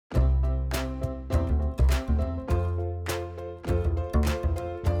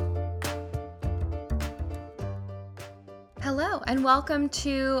Hello, and welcome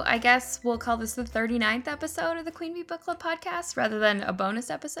to, I guess we'll call this the 39th episode of the Queen Bee Book Club podcast, rather than a bonus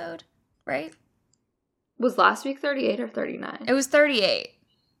episode, right? Was last week 38 or 39? It was 38.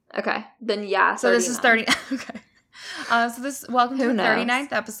 Okay, then yeah, 39. So this is 30. Okay. Welcome to Who the knows?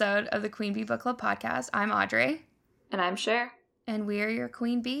 39th episode of the Queen Bee Book Club podcast. I'm Audrey. And I'm Cher. And we are your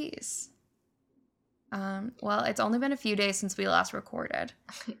Queen Bees. Well, it's only been a few days since we last recorded.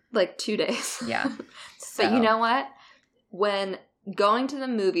 Like 2 days. Yeah. But you know what? When going to the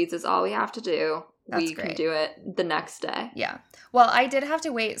movies is all we have to do, we can do it the next day. Yeah. Well, I did have to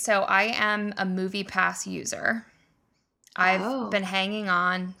wait. So I am a Movie Pass user. I've been hanging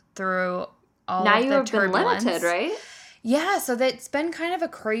on through all now of the you have turbulence. been limited, right? Yeah, so it's been kind of a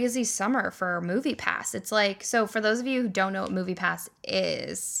crazy summer for Movie Pass. It's like, so for those of you who don't know what Movie Pass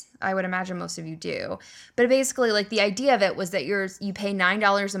is, I would imagine most of you do. But basically, like, the idea of it was that you pay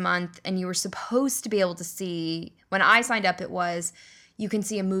 $9 a month and you were supposed to be able to see, when I signed up, it was, you can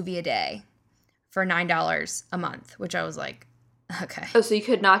see a movie a day for $9 a month, which I was like, okay. Oh, so you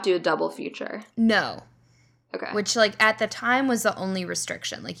could not do a double feature? No. Okay. Which, like, at the time was the only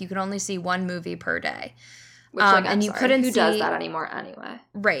restriction. Like, you could only see one movie per day. Which, who does that anymore anyway?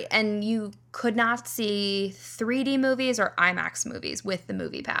 Right, and you could not see 3D movies or IMAX movies with the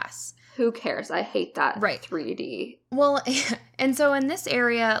Movie Pass. Who cares? I hate that 3D. Well, and so in this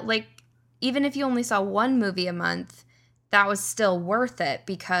area, like, even if you only saw one movie a month, that was still worth it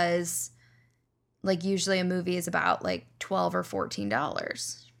because, like, usually a movie is about, like, $12 or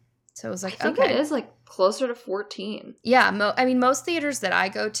 $14. So it was like, I think it is, like, closer to 14. Yeah, most theaters that I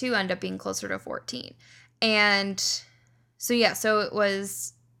go to end up being closer to 14. And so, yeah, so it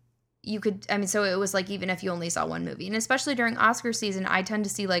was, so it was like, even if you only saw one movie, and especially during Oscar season, I tend to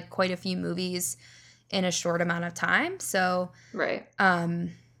see like quite a few movies in a short amount of time. So, right.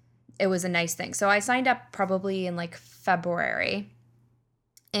 It was a nice thing. So I signed up probably in like February,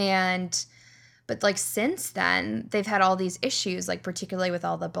 but like since then, they've had all these issues, like particularly with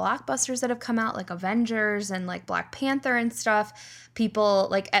all the blockbusters that have come out, like Avengers and like Black Panther and stuff. People,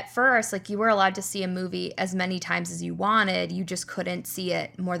 like at first, like you were allowed to see a movie as many times as you wanted. You just couldn't see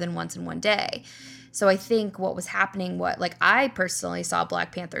it more than once in one day. So I think what was happening, I personally saw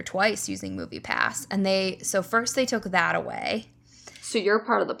Black Panther twice using Movie Pass. And so first they took that away. So you're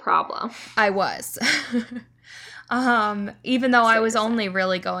part of the problem. I was. Even though I was only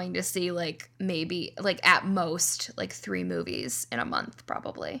really going to see like maybe like at most like 3 movies in a month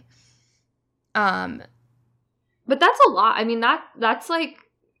probably. But that's a lot. I mean, that's like,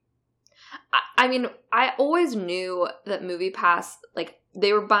 I always knew that Movie Pass, like,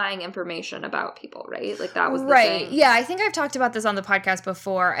 they were buying information about people, right? Like, that was the thing. Yeah, I think I've talked about this on the podcast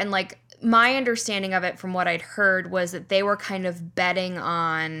before, and like my understanding of it from what I'd heard was that they were kind of betting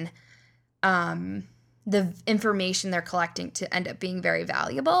on the information they're collecting to end up being very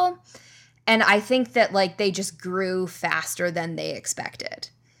valuable. And I think that like they just grew faster than they expected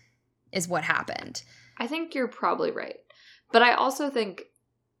is what happened. I think you're probably right. But I also think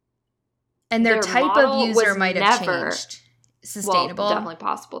and their type of user might have changed. Sustainable. Well, definitely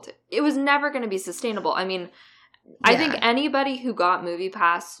possible to. It was never going to be sustainable. I mean, I think anybody who got Movie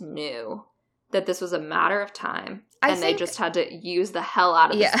Pass knew that this was a matter of time they just had to use the hell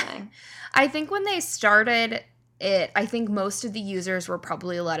out of this thing. I think when they started it, I think most of the users were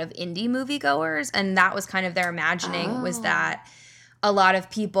probably a lot of indie moviegoers, and that was kind of their imagining was that a lot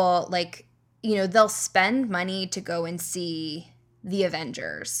of people, like, you know, they'll spend money to go and see the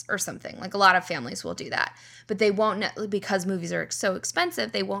Avengers or something. Like, a lot of families will do that. But they won't, because movies are so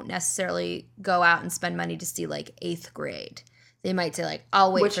expensive, they won't necessarily go out and spend money to see, like, 8th Grade. They might say, like,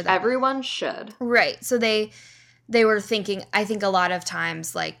 I'll wait for that. Which everyone should. Right. So they were thinking, I think a lot of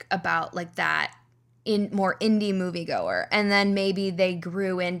times, like, about, like, that in more indie moviegoer. And then maybe they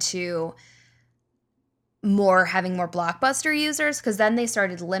grew into having more blockbuster users, because then they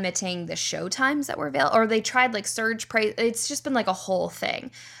started limiting the show times that were available, or they tried like surge price. It's just been like a whole thing.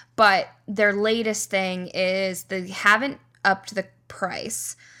 But their latest thing is they haven't upped the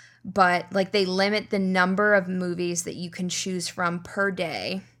price, but like they limit the number of movies that you can choose from per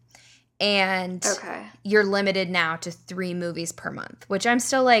day. And you're limited now to 3 movies per month, which I'm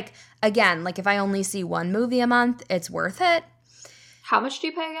still like, again, like if I only see 1 movie a month, it's worth it. How much do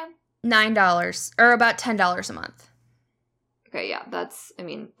you pay again? $9 or about $10 a month. Okay, yeah, that's,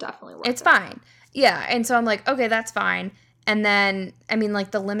 definitely worth it. It's fine. Yeah, and so I'm like, okay, that's fine. And then, like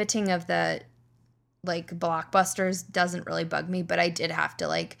the limiting of the like blockbusters doesn't really bug me, but I did have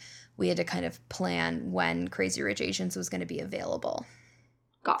to we had to kind of plan when Crazy Rich Asians was going to be available.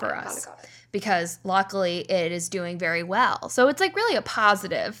 for us. Got it. Because luckily it is doing very well. So it's like really a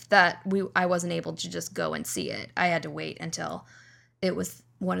positive that I wasn't able to just go and see it. I had to wait until it was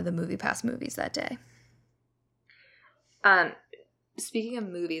one of the MoviePass movies that day. Speaking of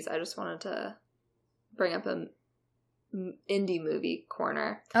movies, I just wanted to bring up a indie movie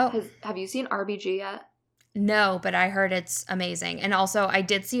corner. Oh. Have you seen RBG yet? No, but I heard it's amazing. And also I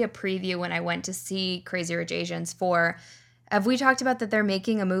did see a preview when I went to see Crazy Rich Asians for, have we talked about that they're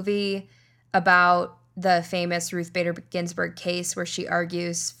making a movie about the famous Ruth Bader Ginsburg case where she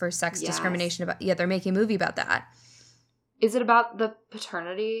argues for sex discrimination? They're making a movie about that. Is it about the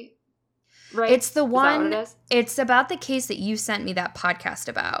paternity? Right? It's the one. It's about the case that you sent me that podcast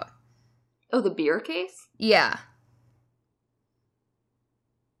about. Oh, the beer case? Yeah.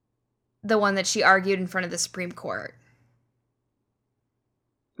 The one that she argued in front of the Supreme Court.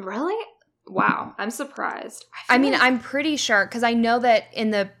 Really? Wow. I'm surprised. I'm pretty sure, because I know that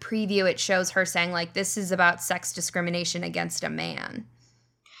in the preview it shows her saying, like, this is about sex discrimination against a man.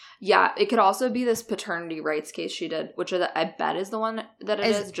 Yeah, it could also be this paternity rights case she did, which I bet is the one that it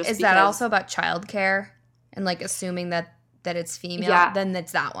is. Just is that also about childcare and, like, assuming that it's female? Yeah. Then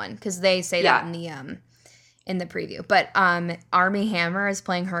it's that one, because they say that in the preview. But Armie Hammer is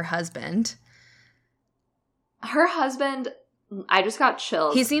playing her husband. Her husband, I just got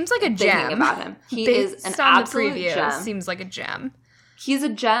chills. He seems like a gem. Thinking about him. He is an absolute gem. Seems like a gem. He's a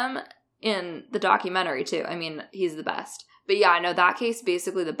gem in the documentary, too. I mean, he's the best. But yeah, I know that case,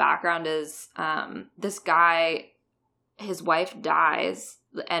 basically the background is this guy, his wife dies,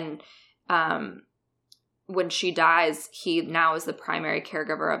 and when she dies, he now is the primary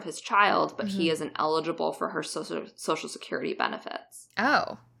caregiver of his child, but he isn't eligible for her social security benefits.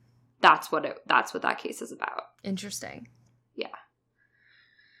 Oh. That's what that case is about. Interesting. Yeah.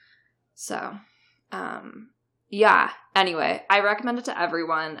 So, yeah. Anyway, I recommend it to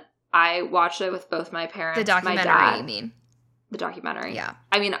everyone. I watched it with both my parents. The documentary, my dad, you mean? The documentary. Yeah.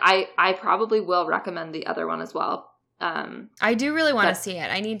 I mean, I probably will recommend the other one as well. I do really want to see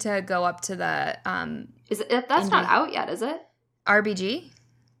it. I need to go up to the that's not out yet, is it? RBG?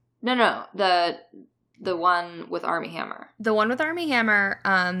 No. The one with Armie Hammer. The one with Armie Hammer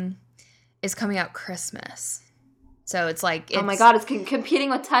is coming out Christmas. So it's like oh my god, it's competing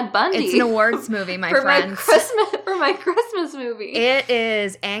with Ted Bundy. It's an awards movie, my friends. For my Christmas movie. It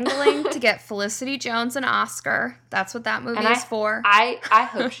is angling to get Felicity Jones an Oscar. That's what that movie is for. I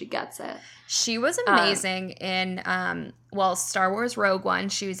hope she gets it. She was amazing in Star Wars Rogue One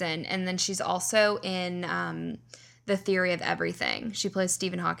she was in, and then she's also in The Theory of Everything. She plays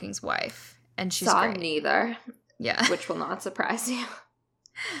Stephen Hawking's wife, and she's Saw great. Neither. Yeah. Which will not surprise you.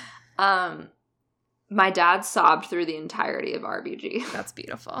 My dad sobbed through the entirety of RBG. That's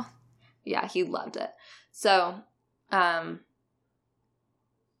beautiful. Yeah, he loved it. So,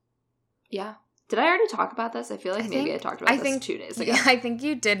 yeah. Did I already talk about this? I feel like maybe I talked about this 2 days ago. Yeah, I think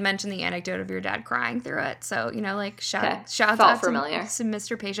you did mention the anecdote of your dad crying through it. So, shout out familiar. to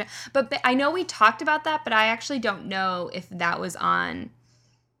Mr. Patient. But I know we talked about that, but I actually don't know if that was on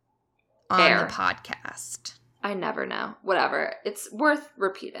the podcast. I never know. Whatever. It's worth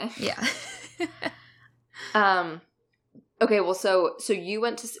repeating. Yeah. Okay, well, so you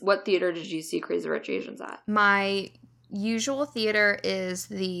went to, what theater did you see Crazy Rich Asians at? My usual theater is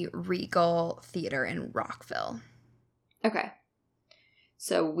the Regal Theater in Rockville. Okay.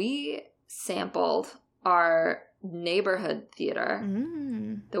 So we sampled our neighborhood theater,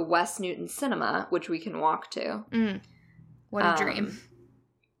 the West Newton Cinema, which we can walk to. What a dream.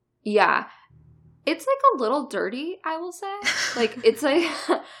 Yeah. It's like a little dirty, I will say. Like, it's like,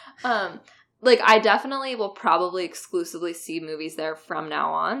 I definitely will probably exclusively see movies there from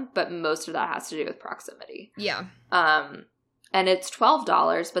now on, but most of that has to do with proximity. Yeah. And it's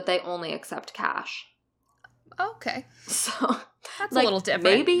 $12, but they only accept cash. Okay. So that's a little different.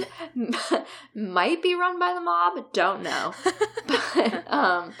 Maybe might be run by the mob. Don't know. But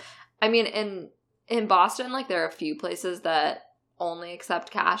I mean, in Boston, like, there are a few places that only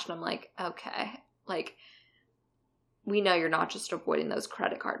accept cash, and I'm like, okay, like, we know you're not just avoiding those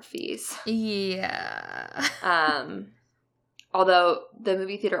credit card fees. Yeah. Although the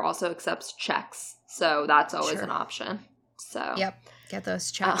movie theater also accepts checks, so that's always an option. So yep, get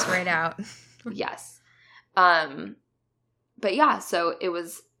those checks right out. Yes. But yeah, so it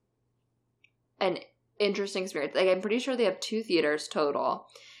was an interesting experience. Like, I'm pretty sure they have 2 theaters total,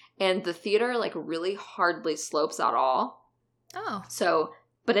 and the theater, like, really hardly slopes at all. Oh. So,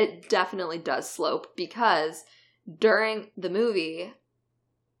 but it definitely does slope, because during the movie,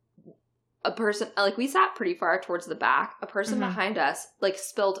 a person, like, we sat pretty far towards the back. A person behind us, like,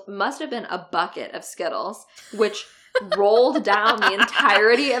 must have been a bucket of Skittles, which rolled down the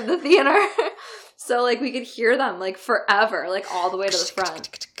entirety of the theater. So, like, we could hear them, like, forever, like, all the way to the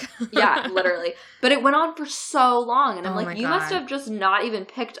front. Yeah, literally. But it went on for so long. And I'm like, you must have just not even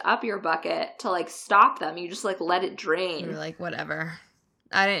picked up your bucket to, like, stop them. You just, like, let it drain. You're like, whatever.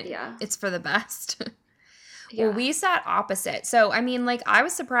 I didn't. Yeah. It's for the best. Yeah. Well, we sat opposite. So, I mean, like, I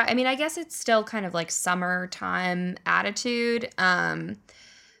was surprised. I mean, I guess it's still kind of, like, summertime attitude.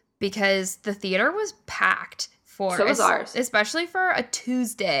 Because the theater was packed. So was ours. Especially for a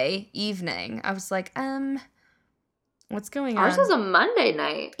Tuesday evening. I was like, what's going on? Ours was a Monday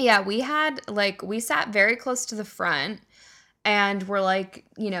night. Yeah, we had, like, we sat very close to the front and we're, like,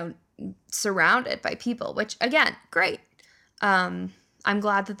 you know, surrounded by people, which, again, great. I'm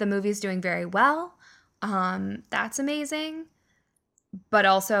glad that the movie's doing very well. That's amazing. But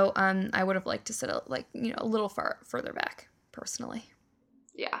also, I would have liked to sit, like, you know, a little further back, personally.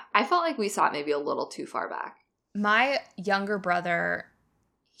 Yeah, I felt like we sat maybe a little too far back. My younger brother,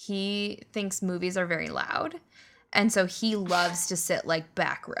 he thinks movies are very loud. And so he loves to sit, like,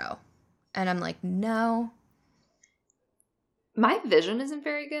 back row. And I'm like, no. My vision isn't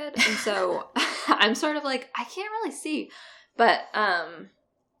very good. And so I'm sort of like, I can't really see. But I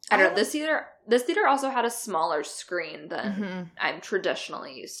don't know. This theater also had a smaller screen than I'm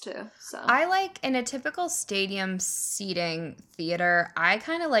traditionally used to. So I like, in a typical stadium seating theater, I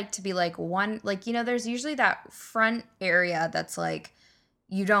kind of like to be like you know, there's usually that front area that's like,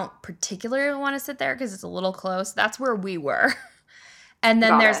 you don't particularly want to sit there because it's a little close. That's where we were. And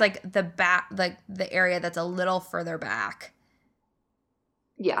then there's like the back, like the area that's a little further back.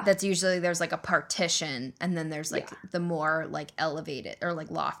 Yeah. That's usually, there's like a partition, and then there's like the more like elevated or like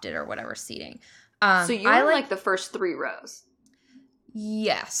lofted or whatever seating. So you're like the first 3 rows.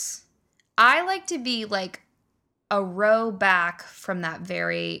 Yes. I like to be like a row back from that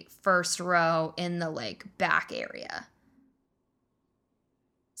very first row in the like back area.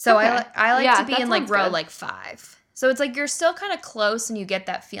 So okay. I like to be in like row like 5. So it's like you're still kind of close and you get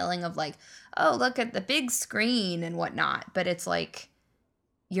that feeling of like, oh, look at the big screen and whatnot. But it's like,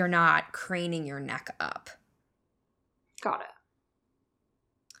 you're not craning your neck up. Got it.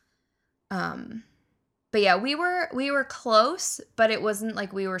 But yeah, we were close, but it wasn't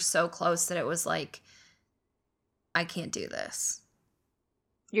like we were so close that it was like, I can't do this.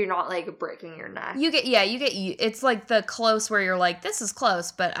 You're not like breaking your neck. It's like the close where you're like, this is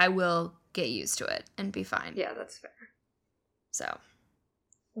close, but I will get used to it and be fine. Yeah, that's fair. So.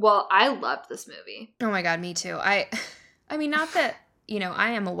 Well, I loved this movie. Oh my God, me too. I mean, not that, you know, I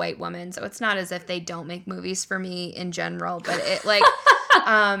am a white woman, so it's not as if they don't make movies for me in general, but it like,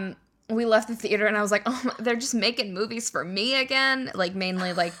 we left the theater and I was like, oh, they're just making movies for me again. Like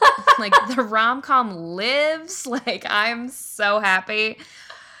mainly like, like the rom-com lives. Like, I'm so happy.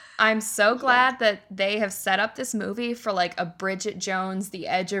 I'm so glad that they have set up this movie for like a Bridget Jones, The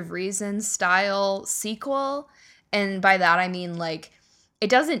Edge of Reason style sequel. And by that, I mean like, it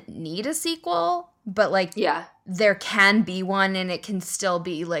doesn't need a sequel, but like, there can be one and it can still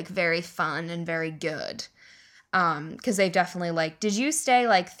be like very fun and very good. Because they've definitely like, did you stay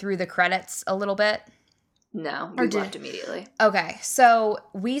like through the credits a little bit? No, we left immediately. Okay, so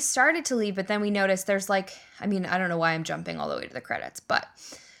we started to leave, but then we noticed there's like, I mean, I don't know why I'm jumping all the way to the credits, but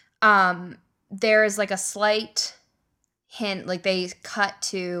there's like a slight hint, like they cut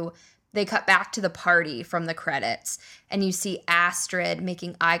back to the party from the credits, and you see Astrid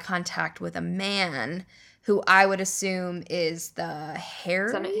making eye contact with a man who I would assume is the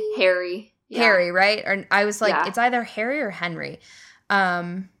Harry. Yeah. Harry, right? Or I was like, it's either Harry or Henry.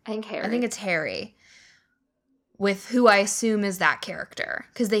 I think Harry. I think it's Harry. With who I assume is that character.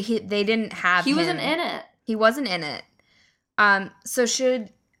 Because they didn't have him. He wasn't in it. He wasn't in it. So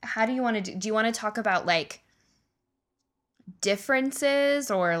how do you want to do you want to talk about like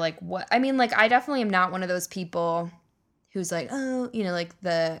differences or like what? I mean, like I definitely am not one of those people who's like, oh, you know, like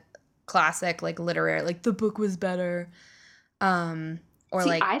the classic, like literary, like the book was better. Or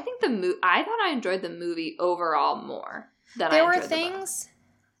like, I think I thought I enjoyed the movie overall more than I enjoyed the book.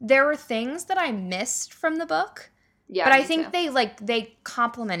 There were things that I missed from the book. Yeah, but I think they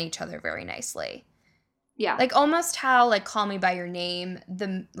complement each other very nicely. Yeah. Like almost how like Call Me by Your Name,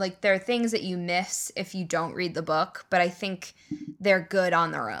 there are things that you miss if you don't read the book, but I think they're good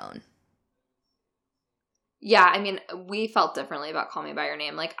on their own. Yeah, I mean, we felt differently about Call Me by Your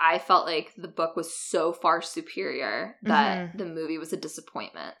Name. Like, I felt like the book was so far superior that the movie was a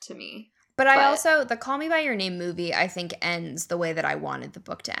disappointment to me. But I also, the Call Me by Your Name movie, I think ends the way that I wanted the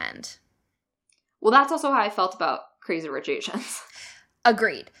book to end. Well, that's also how I felt about Crazy Rich Asians.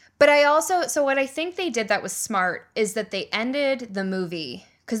 Agreed. But I also, so what I think they did that was smart is that they ended the movie,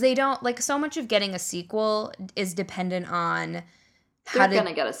 because they don't, like, so much of getting a sequel is dependent on they're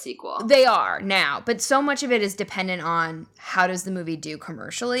gonna get a sequel. They are now, but so much of it is dependent on how does the movie do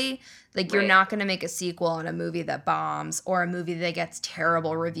commercially. Like, you're not gonna make a sequel on a movie that bombs or a movie that gets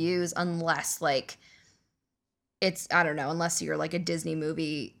terrible reviews unless, like, it's, I don't know, unless you're like a Disney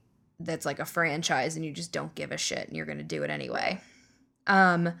movie that's like a franchise and you just don't give a shit and you're gonna do it anyway.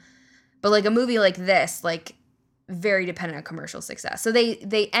 But like a movie like this, like, very dependent on commercial success. So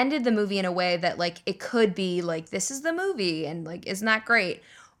they ended the movie in a way that, like, it could be like, this is the movie and, like, isn't that great?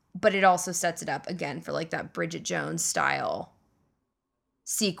 But it also sets it up again for, like, that Bridget Jones style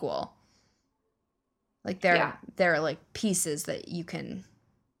sequel. Like, there are like pieces that you can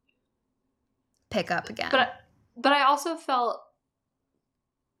pick up again. But I also felt,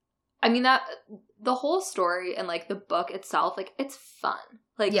 I mean, that the whole story and, like, the book itself, like, it's fun.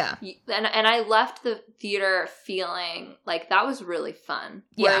 Like, and I left the theater feeling like that was really fun.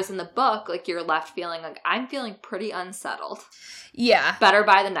 Whereas in the book, like, you're left feeling like, I'm feeling pretty unsettled. Yeah. Better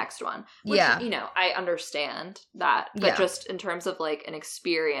buy the next one. Which, you know, I understand that. But just in terms of, like, an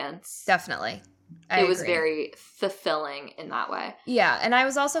experience. Definitely. It was very fulfilling in that way. Yeah. And I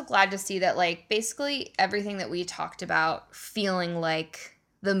was also glad to see that, like, basically everything that we talked about feeling like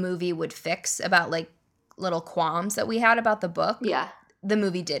the movie would fix about, like, little qualms that we had about the book. Yeah. The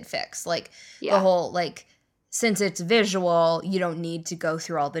movie did fix. Like, the whole, like, since it's visual, you don't need to go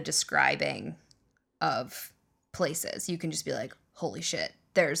through all the describing of places. You can just be like, holy shit,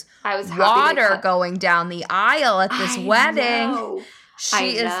 there's water going down the aisle at this wedding.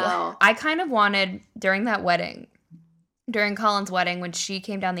 I kind of wanted, during that wedding, during Colin's wedding, when she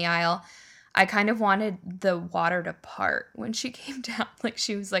came down the aisle, I kind of wanted the water to part when she came down. Like,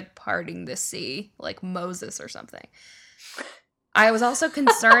 she was, like, parting the sea, like Moses or something. I was also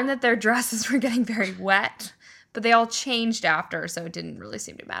concerned that their dresses were getting very wet, but they all changed after, so it didn't really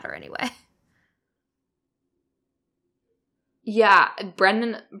seem to matter anyway. Yeah,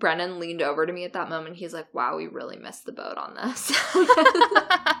 Brendan leaned over to me at that moment. He's like, wow, we really missed the boat on this.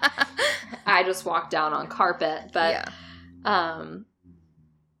 I just walked down on carpet, but and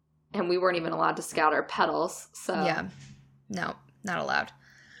we weren't even allowed to scout our petals, so. Yeah. No, not allowed.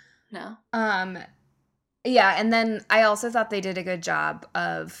 No. Yeah, and then I also thought they did a good job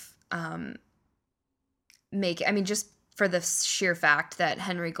of just for the sheer fact that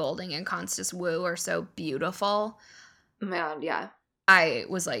Henry Golding and Constance Wu are so beautiful. Man, yeah. I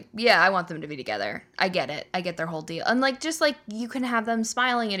was like, yeah, I want them to be together. I get it. I get their whole deal. And, like, just, like, you can have them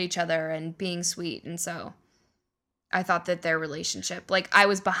smiling at each other and being sweet. And so I thought that their relationship, like, I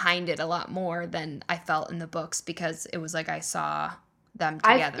was behind it a lot more than I felt in the books because it was like I saw them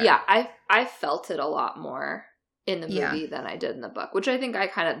together. I felt it a lot more in the movie than I did in the book, which I think I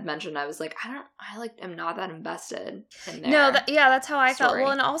kind of mentioned. I was like, I'm not that invested in their that's how I felt. story.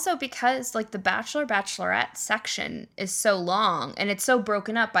 Well, and also because, like, the Bachelor/Bachelorette section is so long and it's so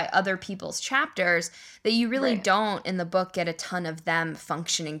broken up by other people's chapters that you really don't in the book get a ton of them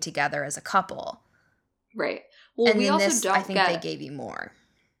functioning together as a couple. Right. Well, and we also don't I think they gave you more.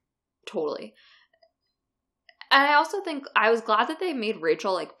 Totally. And I also think I was glad that they made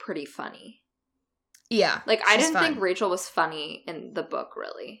Rachel, like, pretty funny. Yeah. Like, I didn't think Rachel was funny in the book,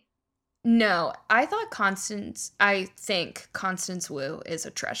 really. No. I think Constance Wu is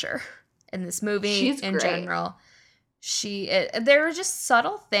a treasure in this movie. She's in great. General. There were just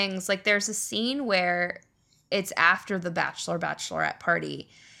subtle things. Like, there's a scene where it's after the Bachelor/Bachelorette party.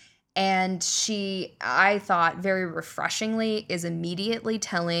 And she, I thought, very refreshingly, is immediately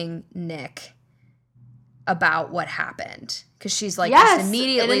telling Nick about what happened. Because she's like, just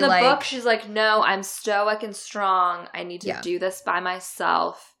immediately, and in the book, she's like, no, I'm stoic and strong. I need to do this by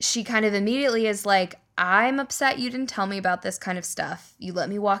myself. She kind of immediately is like, I'm upset you didn't tell me about this kind of stuff. You let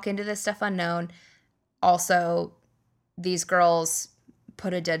me walk into this stuff unknown. Also, these girls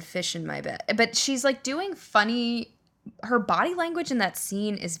put a dead fish in my bed. But she's, like, doing funny. Her body language in that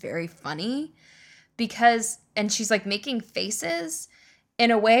scene is very funny and she's, like, making faces in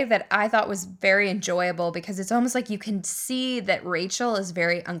a way that I thought was very enjoyable because it's almost like you can see that Rachel is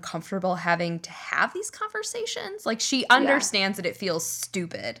very uncomfortable having to have these conversations. Like, she understands that it feels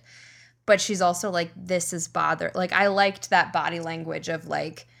stupid, but she's also like, this is like, I liked that body language of,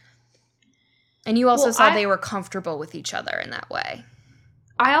 like, and you also saw they were comfortable with each other in that way.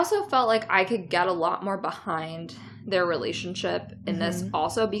 I also felt like I could get a lot more behind their relationship in this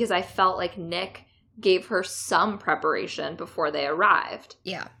also because I felt like Nick gave her some preparation before they arrived.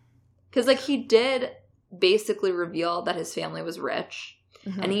 Yeah. Because, like, he did basically reveal that his family was rich.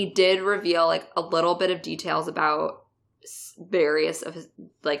 Mm-hmm. And he did reveal, like, a little bit of details about various of his,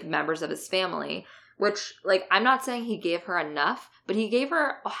 like, members of his family. which, like, I'm not saying he gave her enough, but he gave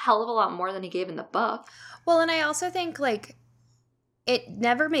her a hell of a lot more than he gave in the book. Well, and I also think, like, it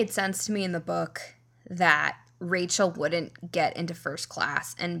never made sense to me in the book that Rachel wouldn't get into first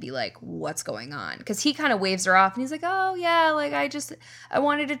class and be like, what's going on? Because he kind of waves her off and he's like, oh, yeah, like, I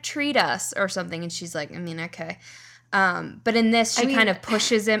wanted to treat us or something. And she's like, I mean, okay. But in this, she kind of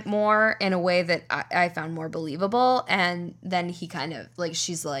pushes it more in a way that I found more believable. And then he kind of, like,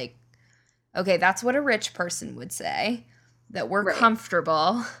 she's like, okay, that's what a rich person would say, that we're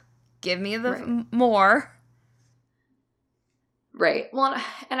comfortable. Give me the more. Right. Well,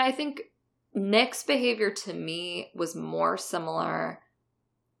 and I think Nick's behavior to me was more similar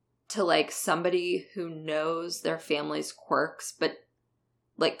to, like, somebody who knows their family's quirks, but,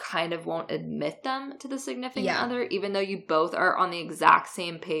 like, kind of won't admit them to the significant other, even though you both are on the exact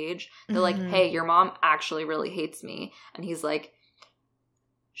same page. They're like, hey, your mom actually really hates me. And he's like,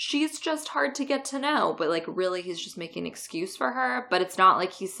 she's just hard to get to know. But, like, really, he's just making an excuse for her. But it's not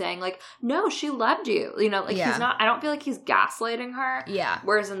like he's saying, like, no, she loved you. You know, like, he's not, I don't feel like he's gaslighting her. Yeah.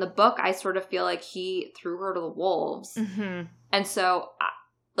 Whereas in the book, I sort of feel like he threw her to the wolves. Mm-hmm. And so,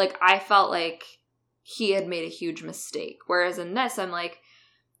 like, I felt like he had made a huge mistake. Whereas in this, I'm like,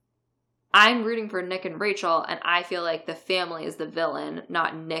 I'm rooting for Nick and Rachel, and I feel like the family is the villain,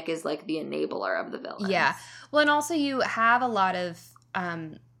 not Nick is, like, the enabler of the villain. Yeah. Well, and also you have a lot of, I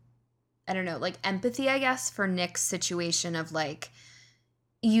don't know, like, empathy, I guess, for Nick's situation of, like,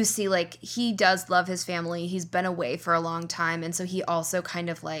 you see, like, he does love his family. He's been away for a long time, and so he also kind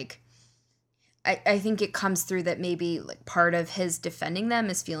of, like, I think it comes through that maybe, like, part of his defending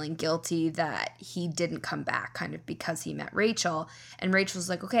them is feeling guilty that he didn't come back kind of because he met Rachel. And Rachel's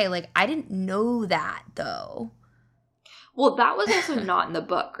like, okay, like, I didn't know that, though. Well, that was also not in the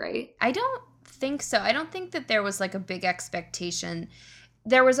book, right? I don't think so. I don't think that there was, like, a big expectation.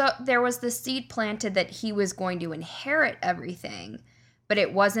 There was the seed planted that he was going to inherit everything, but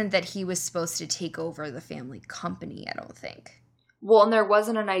it wasn't that he was supposed to take over the family company, I don't think. Well, and there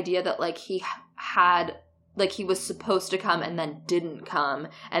wasn't an idea that, like, he had, like, he was supposed to come and then didn't come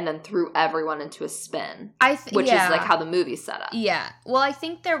and then threw everyone into a spin. Which is, like, how the movie's set up. Yeah. Well, I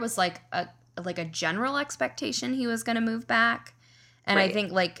think there was, like, a general expectation he was going to move back. And I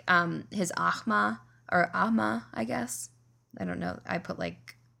think, like, his Ahma, I guess. I don't know. I put,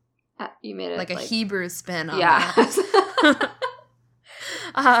 like, you made it, like, a Hebrew spin on that.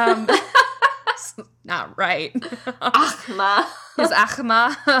 Not right. Ahma. His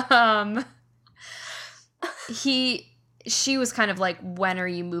Ahma. She was kind of like, when are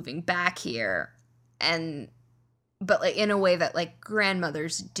you moving back here? But, like, in a way that, like,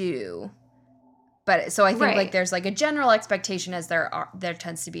 grandmothers do. But so I think like there's, like, a general expectation, as there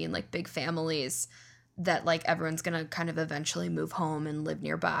tends to be in, like, big families, that, like, everyone's gonna kind of eventually move home and live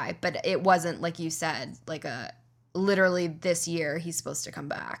nearby. But it wasn't, like you said, like, literally this year he's supposed to come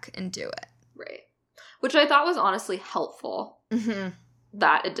back and do it. Right. Which I thought was honestly helpful. Mm-hmm.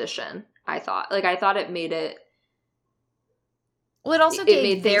 That addition, I thought. Like, I thought it made it... Well, it also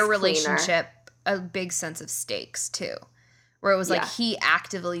gave their relationship a big sense of stakes, too. Where it was like he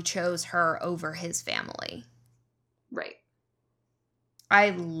actively chose her over his family. Right.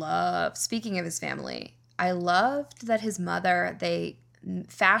 Speaking of his family, I loved that his mother, they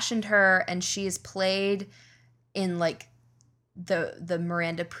fashioned her, and she is played in, like, the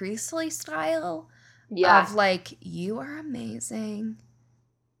Miranda Priestly style of, like, you are amazing,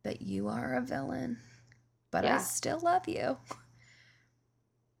 but you are a villain, but I still love you.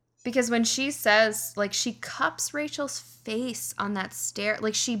 Because when she says, like, she cups Rachel's face on that stair,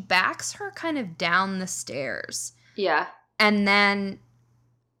 like, she backs her kind of down the stairs. Yeah. And then,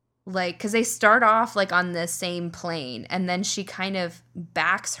 like, because they start off, like, on the same plane, and then she kind of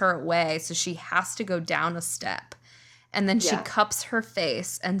backs her away, so she has to go down a step. And then she cups her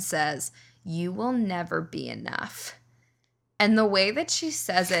face and says, you will never be enough. And the way that she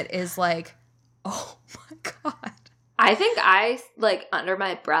says it is like, oh my God. I think I, like, under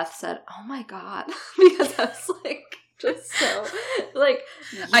my breath said, oh my God. Because I was, like, just so, like,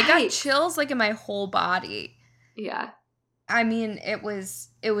 yikes. I got chills, like, in my whole body. Yeah. I mean, it was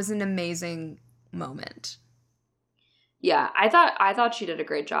an amazing moment. Yeah, I thought she did a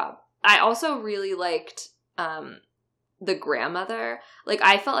great job. I also really liked the grandmother. Like,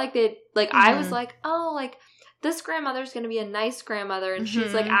 I felt like I was like, oh, like, this grandmother's gonna be a nice grandmother, and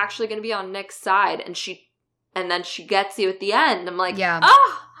she's, like, actually gonna be on Nick's side, and then she gets you at the end. I'm like,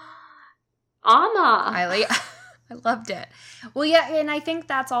 oh, Amma. I loved it. Well, yeah, and I think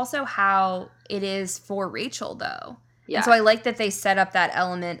that's also how it is for Rachel, though. Yeah. And so I like that they set up that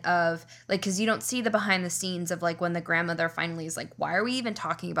element of, like, because you don't see the behind the scenes of, like, when the grandmother finally is like, why are we even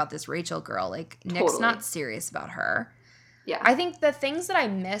talking about this Rachel girl? Like, Nick's not serious about her. Yeah. I think the things that I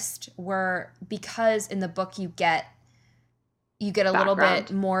missed were because in the book you get a little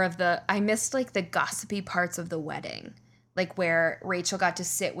bit more of I missed, like, the gossipy parts of the wedding. Like, where Rachel got to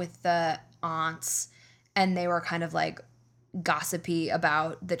sit with the aunts and they were kind of, like, gossipy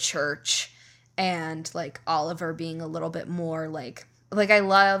about the church. And, like, Oliver being a little bit more, like I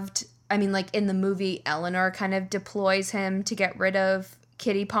loved, I mean, like, in the movie, Eleanor kind of deploys him to get rid of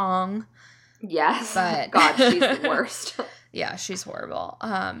Kitty Pong. Yes. But God, she's the worst. Yeah, she's horrible.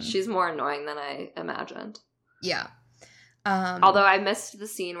 She's more annoying than I imagined. Yeah. Although I missed the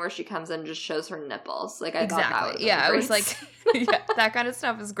scene where she comes in and just shows her nipples. Like, I thought that was I was like, yeah, that kind of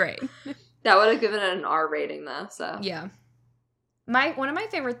stuff is great. That would have given it an R rating, though, so. Yeah. One of my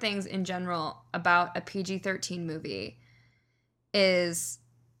favorite things in general about a PG-13 movie is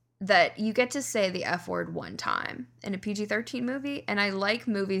that you get to say the F word one time in a PG-13 movie, and I like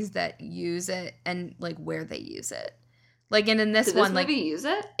movies that use it and, like, where they use it. Like, and in this one, like, did this movie use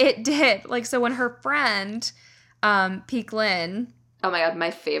it? It did. Like, so when her friend, Peak Lynn. Oh my God,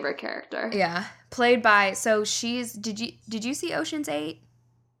 my favorite character. Yeah. Played by, so she's, did you see Ocean's 8?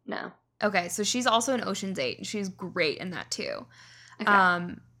 No. Okay, so she's also in Ocean's 8, and she's great in that too.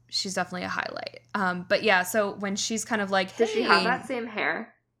 Okay. She's definitely a highlight. But yeah, so when she's kind of like, hey, does she have that same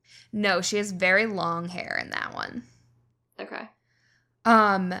hair? No, she has very long hair in that one. Okay.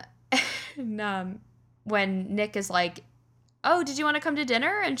 And, when Nick is like, oh, did you want to come to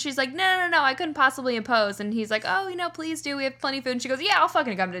dinner? And she's like, no, I couldn't possibly impose. And he's like, oh, please do. We have plenty of food. And she goes, yeah, I'll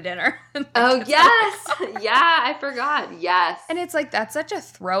fucking come to dinner. Oh, yes. Yeah, I forgot. Yes. And it's like, that's such a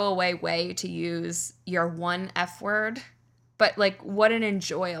throwaway way to use your one F word. But, like, what an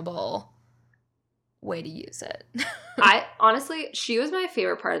enjoyable way to use it. Honestly, she was my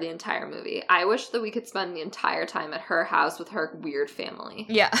favorite part of the entire movie. I wish that we could spend the entire time at her house with her weird family.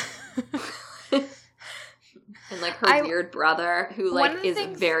 Yeah. And, like, her weird brother who, like, is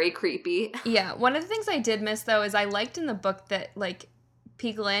very creepy. Yeah. One of the things I did miss, though, is I liked in the book that, like,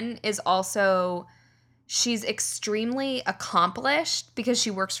 Peak Lynn is also, she's extremely accomplished because she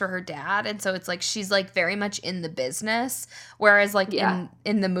works for her dad. And so it's, like, she's, like, very much in the business. Whereas, like,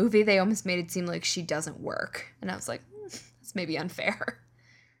 in the movie, they almost made it seem like she doesn't work. And I was like, that's maybe unfair.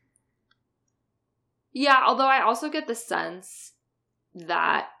 Yeah, although I also get the sense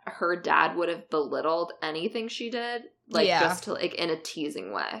that her dad would have belittled anything she did, like, just to, like, in a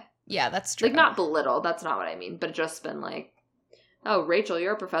teasing way. Yeah, that's true. Like, not belittle, that's not what I mean, but just been like, oh, Rachel,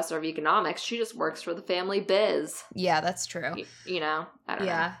 you're a professor of economics. She just works for the family biz. Yeah, that's true. You know? I don't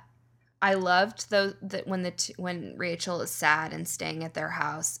know. Yeah. I loved that when Rachel is sad and staying at their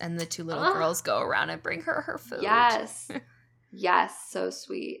house and the two little girls go around and bring her food. Yes. Yes, so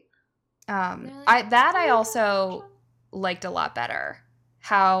sweet. I also liked a lot better.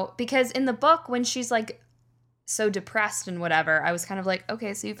 Because in the book, when she's, like, so depressed and whatever, I was kind of like,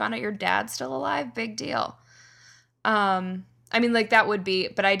 okay, so you found out your dad's still alive? Big deal. I mean, like, that would be,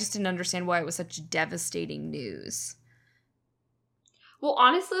 but I just didn't understand why it was such devastating news. Well,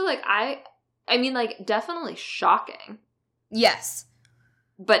 honestly, like, I mean, like, definitely shocking. Yes.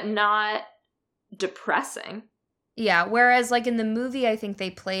 But not depressing. Yeah, whereas, like, in the movie, I think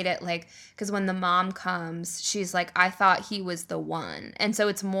they played it, like, because when the mom comes, she's like, I thought he was the one. And so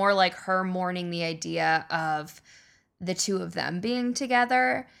it's more like her mourning the idea of the two of them being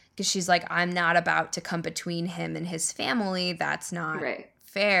together, because she's like, I'm not about to come between him and his family. That's not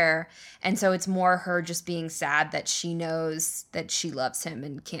fair. And so it's more her just being sad that she knows that she loves him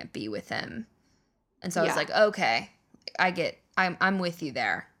and can't be with him. And so I was like, okay, I'm with you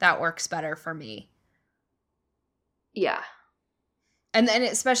there. That works better for me. Yeah. And then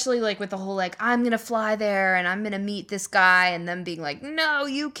especially, like, with the whole, like, I'm going to fly there and I'm going to meet this guy, and them being like, no,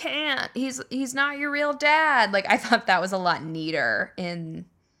 you can't. He's not your real dad. Like, I thought that was a lot neater in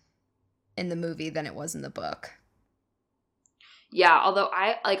the movie than it was in the book. Yeah, although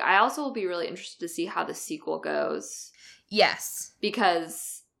I also will be really interested to see how the sequel goes. Yes.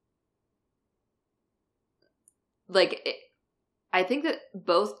 Because, like, I think that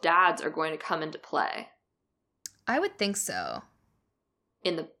both dads are going to come into play. I would think so.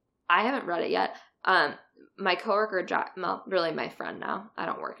 I haven't read it yet. My coworker, well, really my friend now. I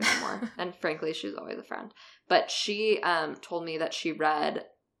don't work anymore. And frankly, she's always a friend. But she told me that she read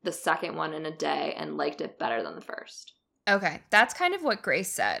the second one in a day and liked it better than the first. Okay. That's kind of what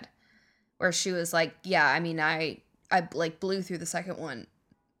Grace said. Where she was like, yeah, I mean, I like blew through the second one.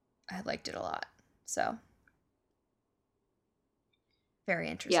 I liked it a lot. So. Very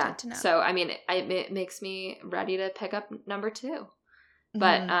interested to know. So, I mean, it makes me ready to pick up number 2.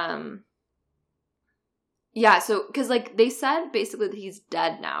 But, yeah, so, because, like, they said basically that he's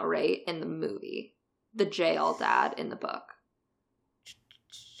dead now, right, in the movie. The jail dad in the book.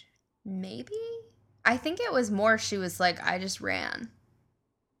 Maybe? I think it was more she was like, I just ran.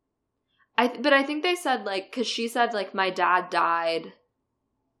 But I think they said, like, because she said, like, my dad died,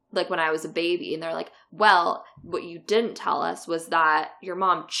 like, when I was a baby. And they're like, well, what you didn't tell us was that your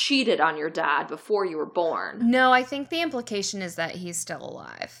mom cheated on your dad before you were born. No, I think the implication is that he's still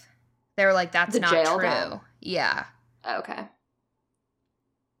alive. They were like, that's not true. Dad? Yeah. Okay.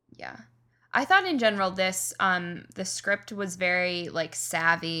 Yeah. I thought in general this, the script was very, like,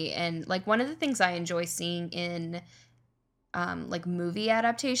 savvy. And, like, one of the things I enjoy seeing in, like, movie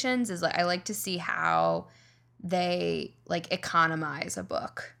adaptations is, like, I like to see how they, like, economize a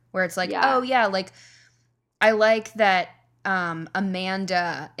book. Where it's like, oh, yeah, like, I like that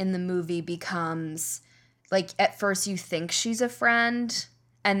Amanda in the movie becomes, like, at first you think she's a friend,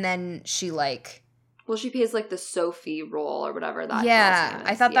 and then she, like... Well, she plays, like, the Sophie role or whatever that Yeah,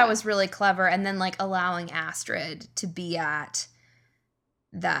 I thought that was really clever. And then, like, allowing Astrid to be at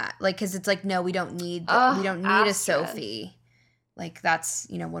that. Like, because it's like, no, we don't need a Sophie. Like, that's,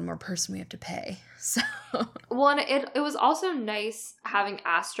 you know, one more person we have to pay. So... Well, and it was also nice having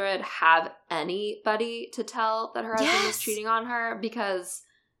Astrid have anybody to tell that her husband was cheating on her, because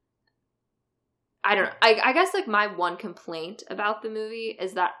I don't know. I guess, like, my one complaint about the movie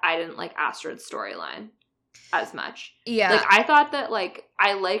is that I didn't like Astrid's storyline as much. Yeah. Like, I thought that, like,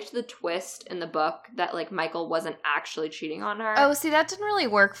 I liked the twist in the book that, like, Michael wasn't actually cheating on her. Oh, see, that didn't really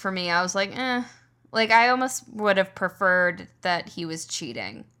work for me. I was like, eh. Like, I almost would have preferred that he was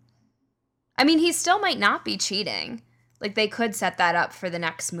cheating. I mean, he still might not be cheating. Like, they could set that up for the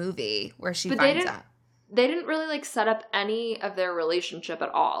next movie where she finds out. They didn't really, like, set up any of their relationship at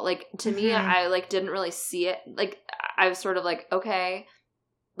all. Like, to me, I, like, didn't really see it. Like, I was sort of like, okay,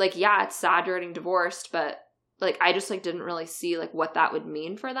 like, yeah, it's sad you're getting divorced, but, like, I just, like, didn't really see, like, what that would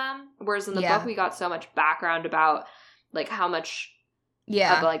mean for them. Whereas in the book, we got so much background about, like, how much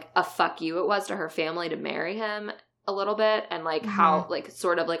of, like, a fuck you it was to her family to marry him a little bit. And, like, how, like,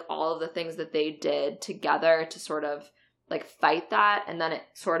 sort of, like, all of the things that they did together to sort of, like, fight that. And then it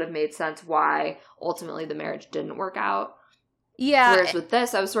sort of made sense why ultimately the marriage didn't work out. Yeah. Whereas with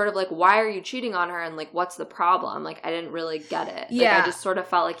this, I was sort of like, why are you cheating on her? And, like, what's the problem? Like, I didn't really get it. Yeah. Like, I just sort of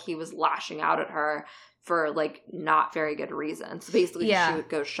felt like he was lashing out at her for, like, not very good reasons. Basically, she would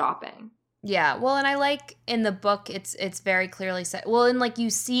go shopping. Yeah. Well, and I like in the book, it's very clearly said. Well, and, like, you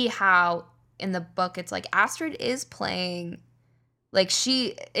see how in the book, it's like Astrid is playing... Like,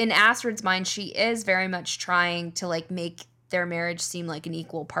 she, in Astrid's mind, she is very much trying to, like, make their marriage seem like an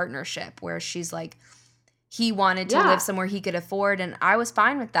equal partnership, where she's like, he wanted to live somewhere he could afford, and I was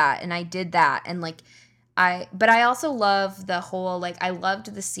fine with that, and I did that, and, like, but I also love the whole, like, I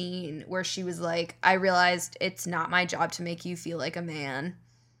loved the scene where she was like, I realized it's not my job to make you feel like a man.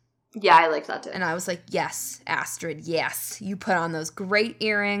 Yeah, I liked that too. And I was like, yes, Astrid, yes, you put on those great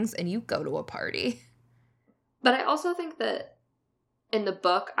earrings, and you go to a party. But I also think that in the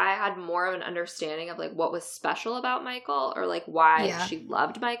book, I had more of an understanding of, like, what was special about Michael, or, like, why she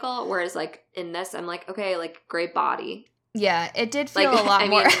loved Michael. Whereas, like, in this, I'm like, okay, like, great body. Yeah, it did feel a lot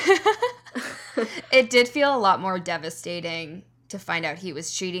more... It did feel a lot more devastating to find out he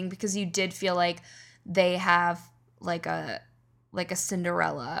was cheating, because you did feel like they have, like a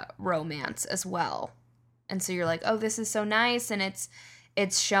Cinderella romance as well. And so you're like, oh, this is so nice. And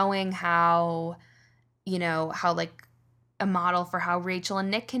it's showing how, you know, how, like, a model for how Rachel and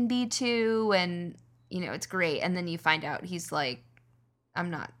Nick can be too, and, you know, it's great. And then you find out he's like,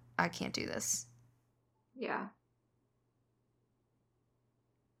 I can't do this. Yeah.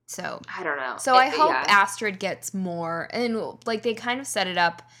 So I don't know. So I hope Astrid gets more, and, like, they kind of set it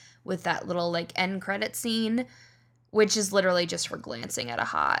up with that little, like, end credit scene, which is literally just her glancing at a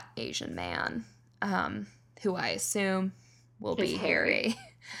hot Asian man, who I assume will be Harry.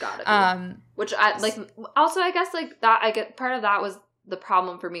 Gotta be. Which I like. Also, I guess, like, that I get part of that was the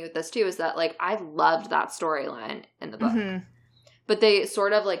problem for me with this too, is that, like, I loved that storyline in the book, but they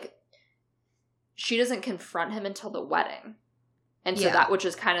sort of, like, she doesn't confront him until the wedding, and so that, which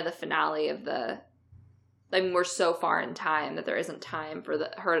is kind of the finale of the. I mean, we're so far in time that there isn't time for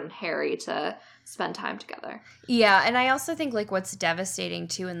her and Harry to spend time together. Yeah, and I also think, like, what's devastating,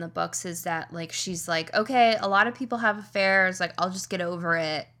 too, in the books is that, like, she's like, okay, a lot of people have affairs, like, I'll just get over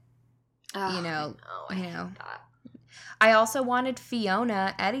it, you know. I also wanted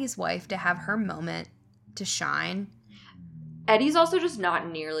Fiona, Eddie's wife, to have her moment to shine. Eddie's also just not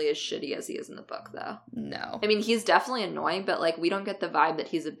nearly as shitty as he is in the book, though. No. I mean, he's definitely annoying, but, like, we don't get the vibe that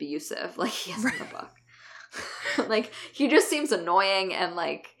he's abusive like he is in the book. Like, he just seems annoying and,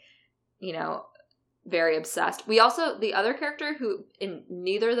 like, you know, very obsessed. We also, the other character who in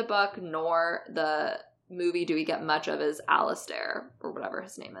neither the book nor the movie do we get much of is Alistair, or whatever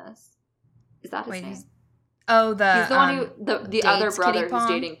his name is. Is that his name? He's he's the the one who, the other brother who's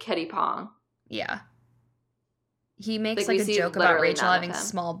dating Kitty Pong. Yeah. He makes like a joke about Rachel having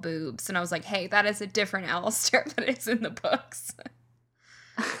small boobs, and I was like, hey, that is a different Alistair that is in the books.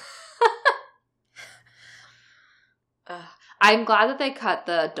 I'm glad that they cut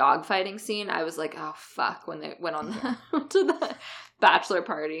the dog fighting scene. I was like, oh fuck, when they went on to the bachelor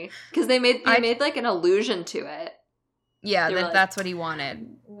party, because they made like an allusion to it. Yeah, that's what he wanted.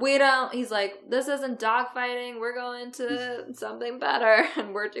 He's like, this isn't dog fighting. We're going to something better,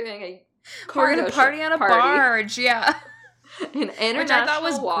 and we're doing we're gonna party on a barge. Yeah, in international which I thought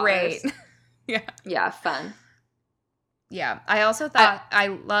was waters. Great. Yeah, fun. Yeah, I also thought I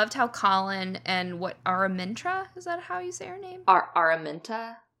loved how Colin and Araminta, is that how you say her name?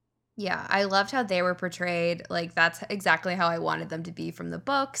 Araminta? Yeah, I loved how they were portrayed. Like, that's exactly how I wanted them to be from the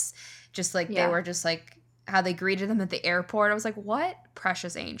books. Just like they were just like how they greeted them at the airport. I was like, what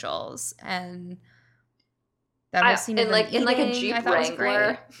precious angels. And that whole scene of them eating, in like a Jeep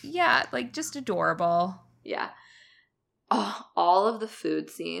Wrangler. Yeah, like just adorable. Yeah. Oh, all of the food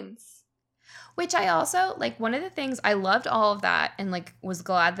scenes. Which I also, like, one of the things, I loved all of that and, like, was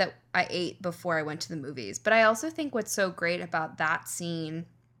glad that I ate before I went to the movies. But I also think what's so great about that scene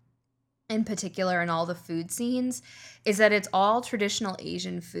in particular and all the food scenes is that it's all traditional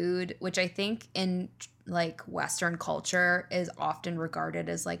Asian food, which I think in, like, Western culture is often regarded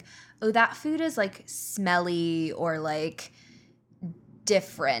as, like, oh, that food is, like, smelly or, like,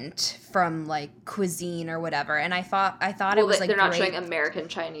 different from, like, cuisine or whatever. And I thought it was, like, they're not showing American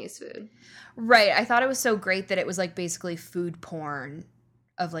Chinese food. Right. I thought it was so great that it was like basically food porn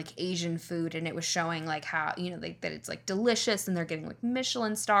of like Asian food, and it was showing like how, you know, like that it's like delicious and they're getting like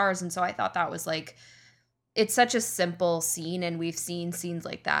Michelin stars. And so I thought that was like, it's such a simple scene, and we've seen scenes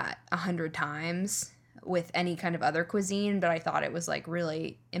like that 100 times with any kind of other cuisine, but I thought it was like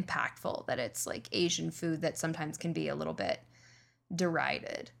really impactful that it's like Asian food that sometimes can be a little bit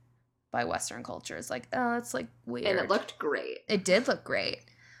derided by Western cultures. Like, oh, it's like weird. And it looked great. It did look great.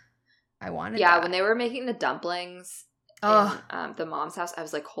 I wanted that. When they were making the dumplings in the mom's house, I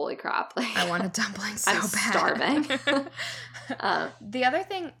was like, holy crap. Like, I wanted dumplings so I'm bad. Starving. The other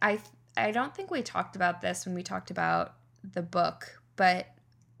thing, I don't think we talked about this when we talked about the book, but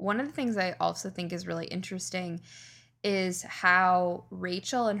one of the things I also think is really interesting is how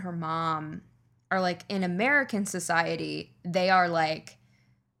Rachel and her mom are like, in American society, they are like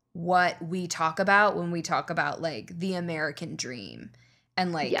what we talk about when we talk about like the American dream.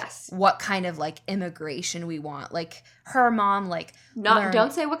 And like what kind of like immigration we want. Like her mom like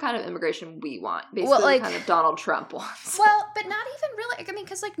don't say what kind of immigration we want. Basically like, what kind of Donald Trump wants. Well, but not even really. I mean,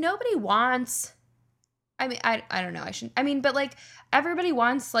 because like nobody wants, I mean, I don't know. But like everybody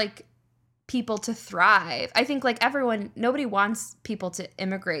wants like people to thrive. I think like nobody wants people to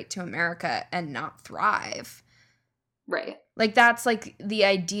immigrate to America and not thrive. Right. Like that's like the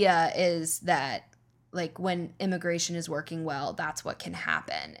idea is that like when immigration is working well, that's what can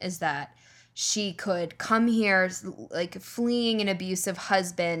happen, is that she could come here like fleeing an abusive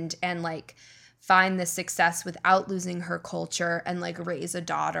husband and like find the success without losing her culture and like raise a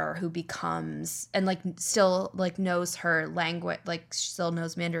daughter who becomes and like still like knows her language, like still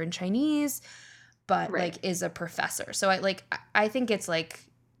knows Mandarin Chinese, but like is a professor. So I think it's like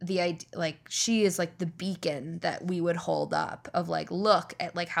the idea, like she is like the beacon that we would hold up of like, look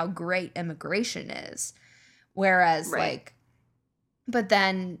at like how great immigration is. Whereas like, but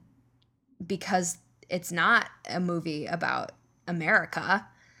then because it's not a movie about America,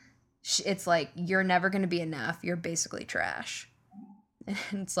 it's like, you're never going to be enough. You're basically trash. And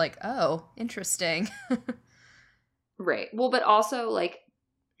it's like, oh, interesting. Right. Well, but also like,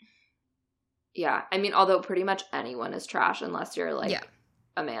 yeah, I mean, although pretty much anyone is trash unless you're like,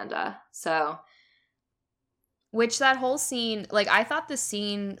 Amanda. So, which that whole scene, like I thought the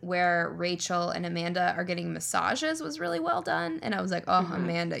scene where Rachel and Amanda are getting massages was really well done, and I was like, oh,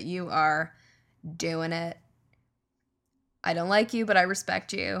 Amanda, you are doing it. I don't like you, but I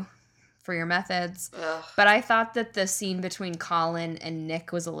respect you for your methods. Ugh. But I thought that the scene between Colin and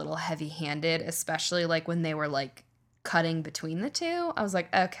Nick was a little heavy-handed, especially like when they were like cutting between the two. I was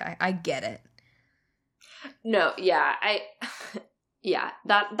like, okay, I get it. No, yeah, yeah,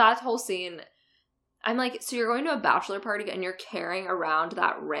 that whole scene, I'm like, so you're going to a bachelor party and you're carrying around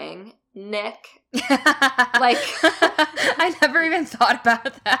that ring, Nick? Like, I never even thought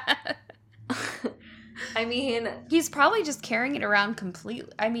about that. I mean, he's probably just carrying it around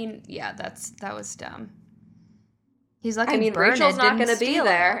completely. I mean, yeah, that was dumb. He's like, Rachel's not going to be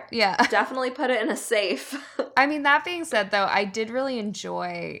there. It. Yeah. Definitely put it in a safe. I mean, that being said, though, I did really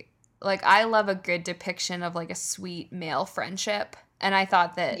enjoy, like, I love a good depiction of, like, a sweet male friendship. And I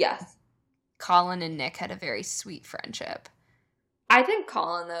thought that Colin and Nick had a very sweet friendship. I think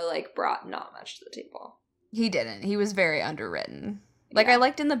Colin, though, like, brought not much to the table. He didn't. He was very underwritten. Like, I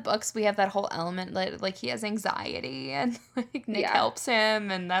liked in the books, we have that whole element, like, he has anxiety, and, like, Nick helps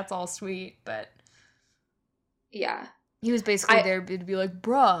him, and that's all sweet, but... Yeah. He was basically there to be like,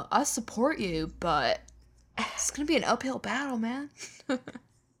 bruh, I support you, but it's going to be an uphill battle, man.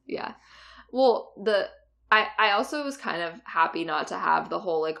 Yeah. Well, I also was kind of happy not to have the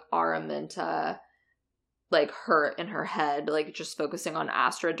whole, like, Araminta, like, hurt in her head, like, just focusing on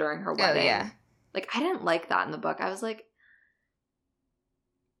Astra during her wedding. Oh, yeah. Like, I didn't like that in the book. I was like,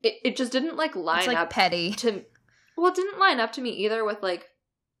 it just didn't, like, line up petty. Well, it didn't line up to me either with, like,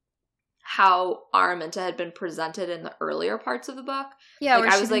 how Araminta had been presented in the earlier parts of the book. Yeah, like,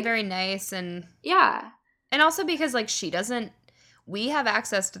 where she's like very nice and... Yeah. And also because, like, she doesn't... We have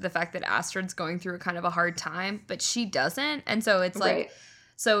access to the fact that Astrid's going through kind of a hard time, but she doesn't. And so it's like... Right.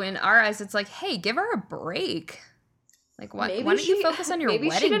 So in our eyes, it's like, hey, give her a break. Like, why don't you focus on your wedding day?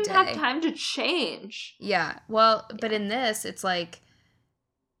 Maybe she didn't have time to change. Yeah. Well, but in this, it's like...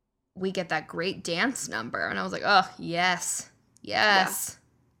 We get that great dance number. And I was like, oh, yes. Yes. Yeah.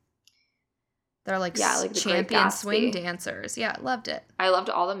 They're like, like champion swing dancers. Yeah, loved it. I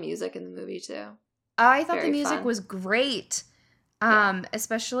loved all the music in the movie too. I thought the music was great.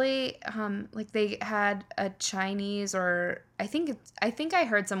 Especially like they had a Chinese, or I think I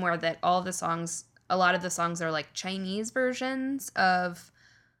heard somewhere that a lot of the songs are like Chinese versions of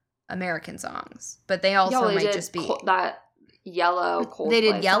American songs, but they also might just be that Yellow Coldplay They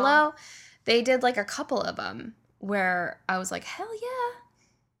did Yellow. Song. They did like a couple of them where I was like, hell yeah.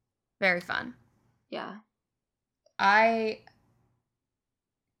 Very fun. Yeah. I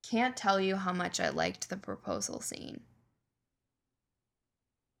can't tell you how much I liked the proposal scene.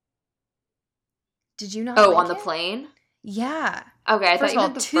 Did you not on the plane? Yeah. Okay, I thought you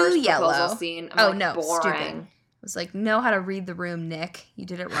meant the first proposal scene. I'm no, boring. Stupid. I was like, know how to read the room, Nick. You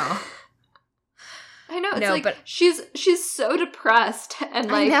did it wrong. I know, it's like, but she's so depressed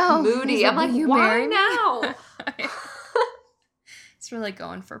and, like, moody. I'm like, why now? It's really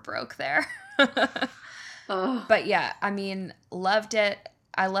going for broke there. But yeah, I mean, loved it.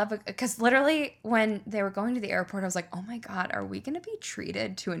 I love it because literally when they were going to the airport, I was like, oh my God, are we going to be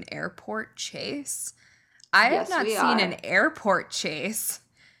treated to an airport chase? I have not seen an airport chase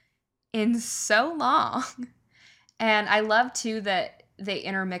in so long. And I love too that they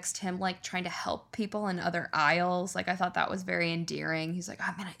intermixed him like trying to help people in other aisles. Like I thought that was very endearing. He's like,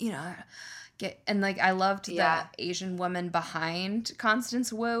 I'm going to, and like I loved the Asian woman behind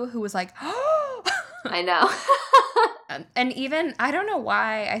Constance Wu who was like, oh, I know. And even, I don't know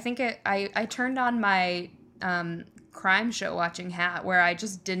why, I think I turned on my crime show watching hat where I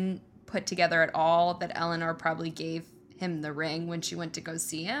just didn't put together at all that Eleanor probably gave him the ring when she went to go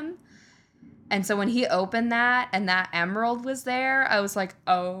see him. And so when he opened that and that emerald was there, I was like,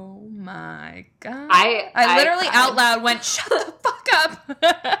 oh my God. I literally out loud went, shut the fuck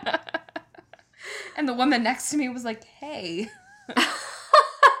up. And the woman next to me was like, hey.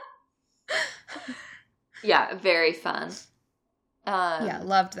 Yeah, very fun. Yeah,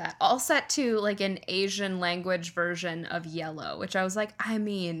 loved that. All set to like an Asian language version of Yellow, which I was like, I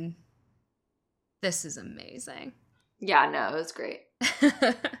mean, this is amazing. Yeah, no, it was great.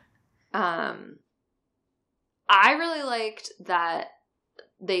 I really liked that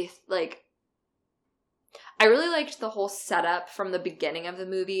I really liked the whole setup from the beginning of the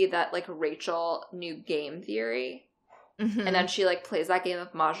movie that, like, Rachel knew game theory. Mm-hmm. And then she, like, plays that game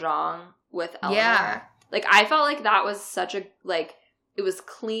of Mahjong with Eleanor. Yeah. Like, I felt like that was such a, like, it was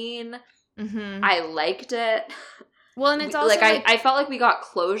clean. Mm-hmm. I liked it. Well, and it's also, like I felt like we got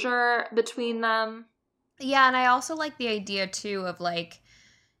closure between them. Yeah, and I also like the idea, too, of, like,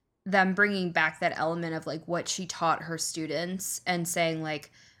 them bringing back that element of, like, what she taught her students and saying,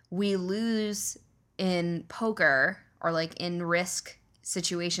 like, we lose in poker or, like, in risk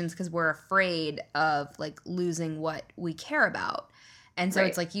situations because we're afraid of, like, losing what we care about. And so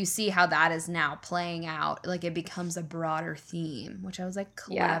It's like you see how that is now playing out. Like, it becomes a broader theme, which I was like,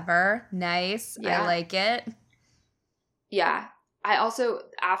 clever, nice. I like it. Yeah. I also,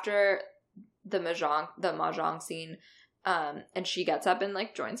 after the Mahjong scene, And she gets up and,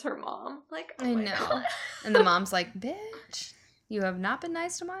 like, joins her mom. Like, oh I know. God. And the mom's like, bitch, you have not been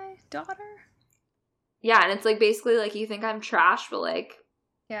nice to my daughter? Yeah, and it's, like, basically, like, you think I'm trash, but, like...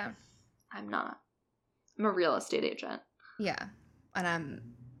 Yeah. I'm not. I'm a real estate agent. Yeah. And I'm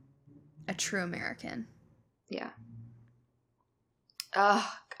a true American. Yeah.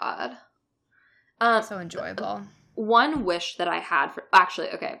 Oh, God. So enjoyable. One wish that I had for... Actually,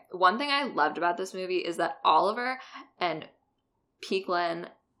 okay. One thing I loved about this movie is that Oliver and Peaklin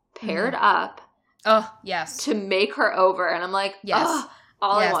paired up. Oh, yes. To make her over. And I'm like, yes. Oh,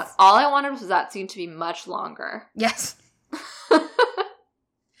 all I wanted was that scene to be much longer. Yes.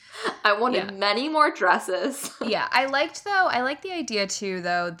 I wanted many more dresses. Yeah, I liked the idea too,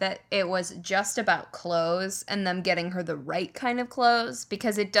 though, that it was just about clothes and them getting her the right kind of clothes,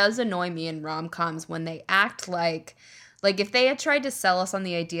 because it does annoy me in rom-coms when they act like if they had tried to sell us on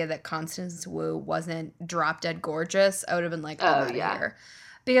the idea that Constance Wu wasn't drop dead gorgeous, I would have been like, I'm out of here.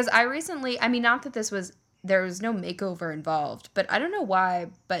 Because I recently, I mean, not that there was no makeover involved, but I don't know why,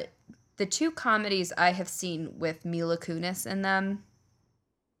 but the two comedies I have seen with Mila Kunis in them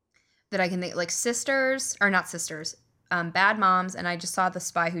that I can think, like Sisters, or not Sisters, Bad Moms, and I just saw The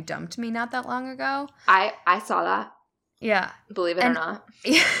Spy Who Dumped Me not that long ago. I saw that. Yeah. Believe it or not.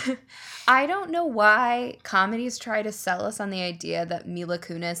 I don't know why comedies try to sell us on the idea that Mila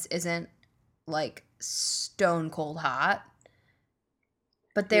Kunis isn't, like, stone cold hot.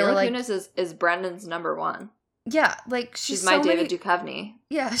 But they were like... Mila Kunis is Brendan's number one. Yeah, like she's my David Duchovny.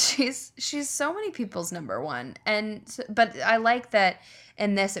 Yeah, she's so many people's number one. But I like that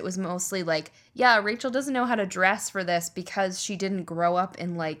in this it was mostly like, yeah, Rachel doesn't know how to dress for this because she didn't grow up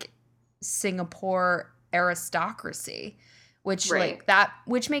in like Singapore aristocracy, which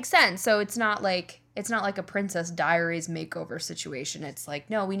which makes sense. So it's not like a Princess Diaries makeover situation. It's like,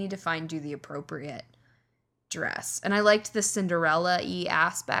 no, we need to find you the appropriate dress. And I liked the Cinderella-y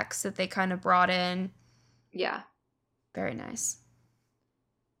aspects that they kind of brought in. Yeah. Very nice.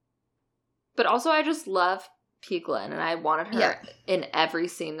 But also I just love Peaklin, and I wanted her in every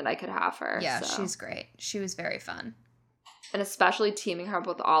scene that I could have her. Yeah, so. She's great. She was very fun. And especially teaming her up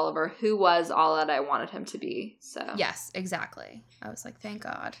with Oliver, who was all that I wanted him to be. So yes, exactly. I was like, thank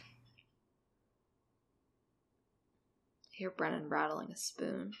God. I hear Brendan rattling a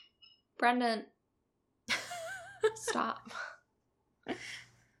spoon. Brendan. Stop.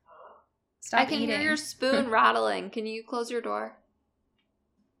 I can hear your spoon rattling. Can you close your door?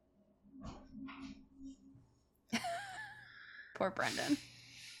 Poor Brendan.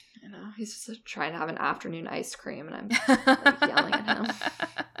 I know. He's just trying to have an afternoon ice cream, and I'm like, yelling at him.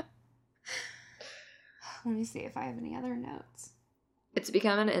 Let me see if I have any other notes. It's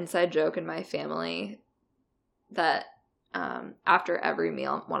become an inside joke in my family that after every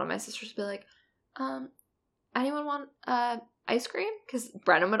meal, one of my sisters would be like, anyone want ice cream? Because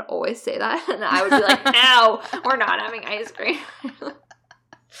Brendan would always say that, and I would be like, no, we're not having ice cream.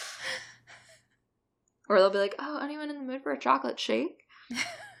 Or they'll be like, oh, anyone in the mood for a chocolate shake?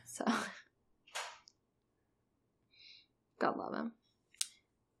 So, God love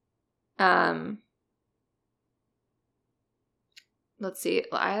him. Let's see.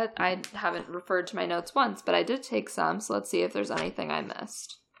 I haven't referred to my notes once, but I did take some, so let's see if there's anything I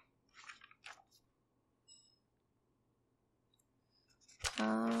missed.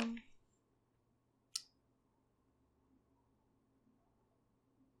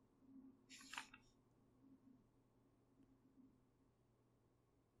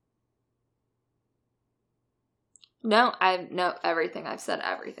 No, I know everything. I've said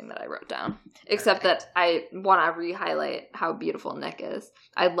everything that I wrote down. Except that I want to re-highlight how beautiful Nick is.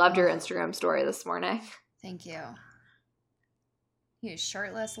 I loved your Instagram story this morning. Thank you. He was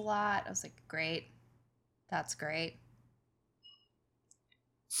shirtless a lot. I was like, great. That's great.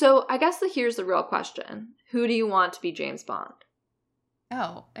 So I guess here's the real question. Who do you want to be James Bond?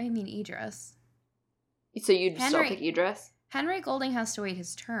 Oh, I mean Idris. So you'd still pick Idris? Henry Golding has to wait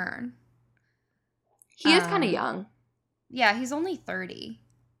his turn. He is kind of young. Yeah, he's only 30.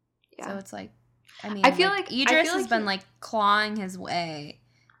 Yeah. So it's like, I mean, I feel like Idris has been like clawing his way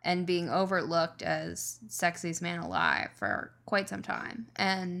and being overlooked as sexiest man alive for quite some time.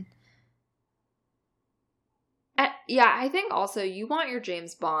 And yeah, I think also you want your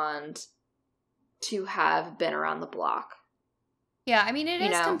James Bond to have been around the block. Yeah, I mean, it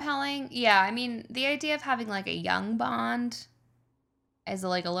is compelling. Yeah, I mean, the idea of having like a young Bond is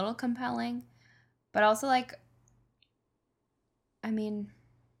like a little compelling. But also, like, I mean,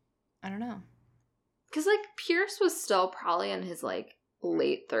 I don't know. Because, like, Pierce was still probably in his, like,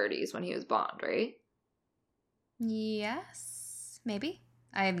 late 30s when he was Bond, right? Yes. Maybe.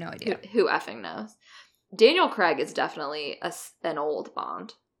 I have no idea. Who effing knows? Daniel Craig is definitely an old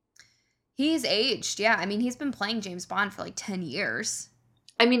Bond. He's aged, yeah. I mean, he's been playing James Bond for like 10 years.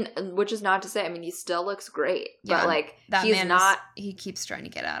 I mean, which is not to say, I mean, he still looks great. Yeah, but like, that he's not... he keeps trying to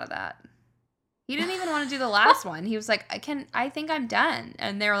get out of that. He didn't even want to do the last one. He was like, I think I'm done.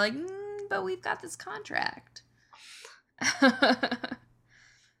 And they were like, but we've got this contract.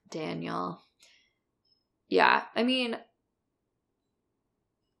 Daniel. Yeah, I mean...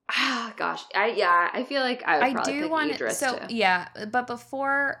 gosh, I feel like I would probably pick Idris too. Yeah, but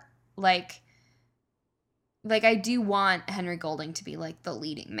before, like I do want Henry Golding to be like the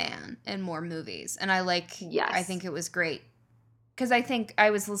leading man in more movies, and I think it was great because I think I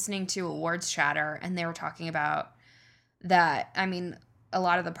was listening to Awards Chatter and they were talking about that. I mean, a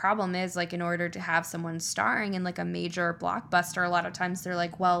lot of the problem is like in order to have someone starring in like a major blockbuster, a lot of times they're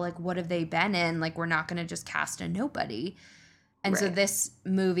like, well, like what have they been in? Like we're not going to just cast a nobody. And so this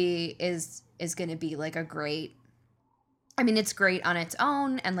movie is going to be like a great, I mean, it's great on its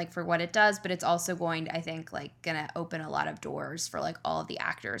own and like for what it does, but it's also going to, I think, like going to open a lot of doors for like all of the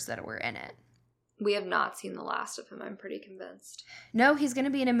actors that were in it. We have not seen the last of him, I'm pretty convinced. No, he's going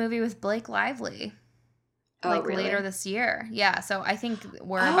to be in a movie with Blake Lively. Really? Later this year. Yeah, so I think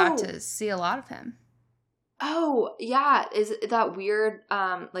we're about to see a lot of him. Oh, yeah. Is it that weird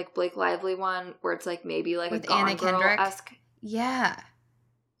like Blake Lively one where it's like maybe like with a Gone Anna Kendrick-esque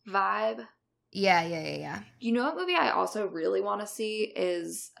vibe? Yeah. You know what movie I also really want to see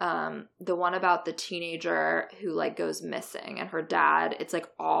is the one about the teenager who like goes missing and her dad. It's like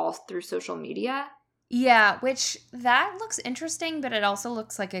all through social media. Yeah, which that looks interesting, but it also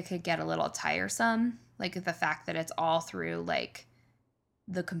looks like it could get a little tiresome. Like the fact that it's all through like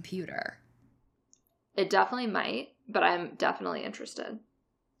the computer. It definitely might, but I'm definitely interested.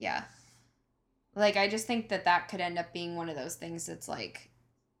 Yeah. Like, I just think that could end up being one of those things that's like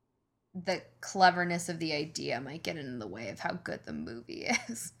the cleverness of the idea might get in the way of how good the movie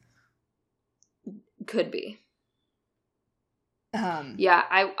is. Could be. Yeah,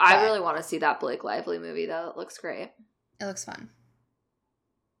 I really want to see that Blake Lively movie, though. It looks great. It looks fun.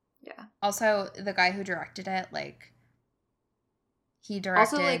 Yeah. Also, the guy who directed it, like, he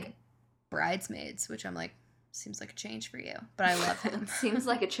directed also, like, Bridesmaids, which I'm like, seems like a change for you, but I love him. Seems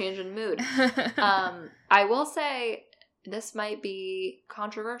like a change in mood. I will say this might be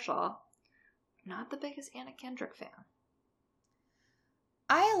controversial. Not the biggest Anna Kendrick fan.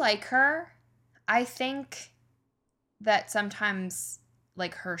 I like her. I think that sometimes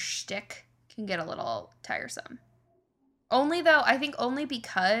like her shtick can get a little tiresome. I think only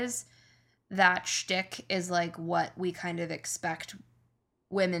because that shtick is like what we kind of expect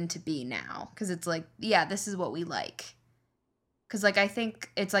women to be now, because it's like, yeah, this is what we like. Because like I think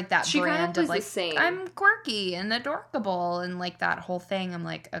it's like that she brand of like I'm quirky and adorable and like that whole thing. I'm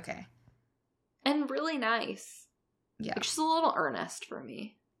like, okay, and really nice. Yeah, like, she's a little earnest for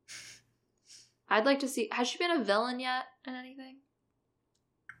me. I'd like to see. Has she been a villain yet in anything?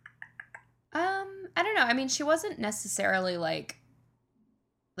 I don't know. I mean, she wasn't necessarily like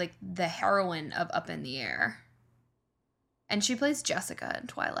the heroine of Up in the Air. And she plays Jessica in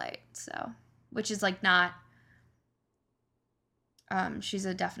Twilight, so, which is like not, she's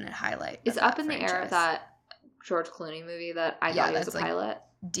a definite highlight. Is Up in the Air that George Clooney movie that I thought he was a pilot?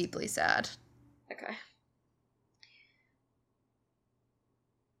 Like deeply sad. Okay.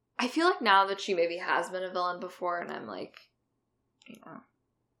 I feel like now that she maybe has been a villain before, and I'm like, you know,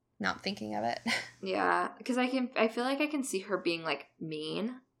 not thinking of it. Yeah, because I feel like I can see her being like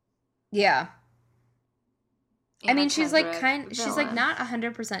mean. Yeah. I mean, she's like she's like not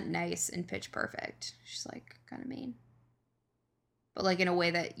 100% nice in Pitch Perfect. She's like kind of mean, but like in a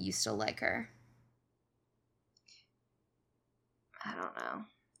way that you still like her. I don't know.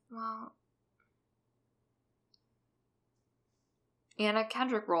 Well, Anna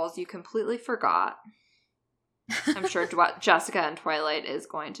Kendrick roles you completely forgot. I'm sure Jessica in Twilight is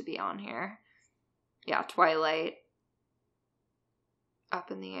going to be on here. Yeah, Twilight.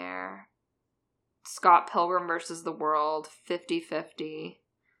 Up in the Air. Scott Pilgrim versus the World. 50-50.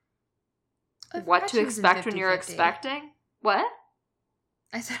 What to expect when you're expecting? What?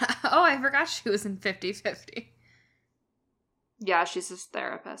 I said, oh, I forgot she was in 50-50. Yeah, she's his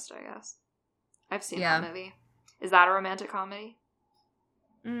therapist, I guess. I've seen that movie. Is that a romantic comedy?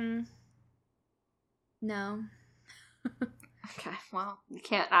 No. Okay, well, you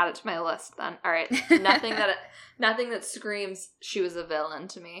can't add it to my list then. All right, nothing that screams she was a villain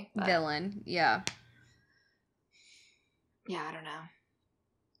to me. But. Villain, yeah. Yeah, I don't know.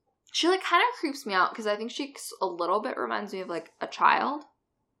 She like kind of creeps me out because I think she a little bit reminds me of like a child.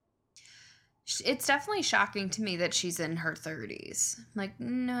 It's definitely shocking to me that she's in her 30s. I'm like,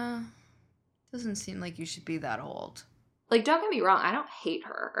 no, Doesn't seem like you should be that old. Like, don't get me wrong, I don't hate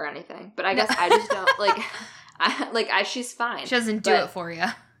her or anything, but I guess I just don't, like, she's fine. She doesn't do it for you.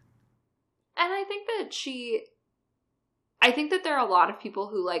 And I think that there are a lot of people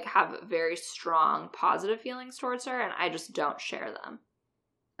who, like, have very strong positive feelings towards her, and I just don't share them.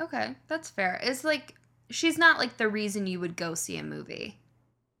 Okay, that's fair. It's like, she's not, like, the reason you would go see a movie.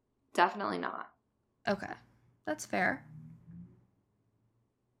 Definitely not. Okay, that's fair.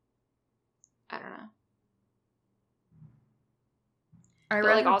 I don't know. I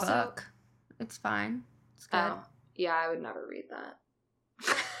read the book. It's fine. It's good. Oh, yeah, I would never read that.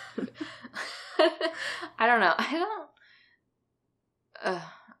 I don't know. I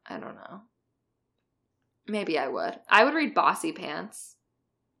don't know. Maybe I would. I would read Bossy Pants.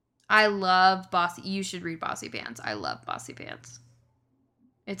 I love Bossy. You should read Bossy Pants. I love Bossy Pants.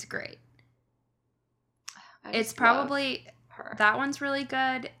 It's great. It's probably her. That one's really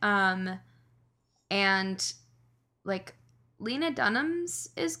good. And like Lena Dunham's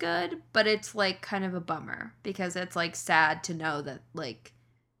is good, but it's like kind of a bummer because it's like sad to know that like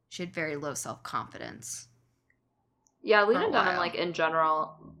she had very low self-confidence. Yeah, Lena Dunham, like, in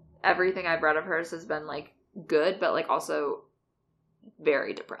general, everything I've read of hers has been, like, good, but, like, also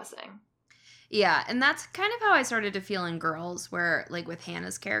very depressing. Yeah, and that's kind of how I started to feel in Girls, where, like, with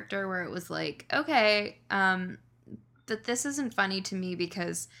Hannah's character, where it was like, okay, but this isn't funny to me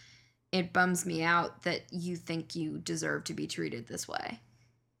because it bums me out that you think you deserve to be treated this way.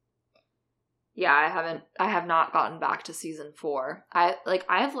 Yeah, I have not gotten back to season 4. I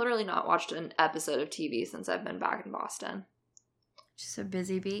have literally not watched an episode of TV since I've been back in Boston. Just a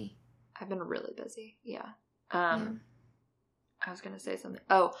busy bee. I've been really busy. Yeah. I was going to say something.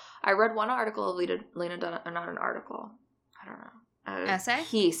 Oh, I read one article of Lena Dunham, not an article. I don't know. Essay?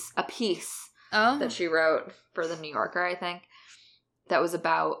 A piece that she wrote for the New Yorker, I think, that was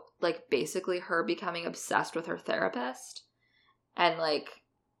about, like, basically her becoming obsessed with her therapist and, like,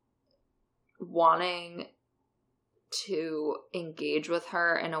 wanting to engage with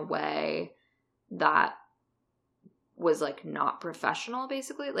her in a way that was, like, not professional,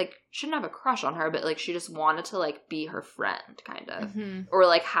 basically. Like, shouldn't have a crush on her, but, like, she just wanted to, like, be her friend, kind of. Mm-hmm. Or,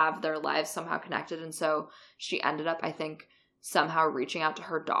 like, have their lives somehow connected. And so she ended up, I think, somehow reaching out to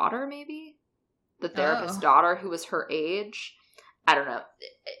her daughter, maybe? The therapist's daughter, who was her age. I don't know.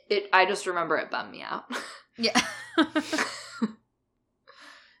 I just remember it bummed me out. Yeah.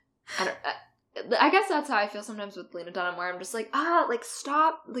 I guess that's how I feel sometimes with Lena Dunham, where I'm just like,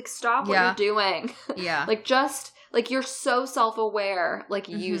 stop what you're doing. Yeah. Like, just, like, you're so self-aware, like,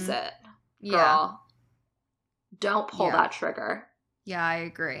 use it, girl. Yeah. Don't pull that trigger. Yeah, I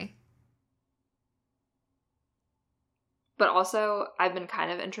agree. But also, I've been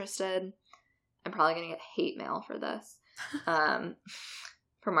kind of interested, I'm probably going to get hate mail for this,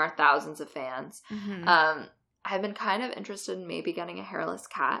 from our thousands of fans. Mm-hmm. I've been kind of interested in maybe getting a hairless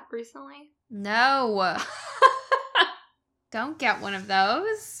cat recently. No. Don't get one of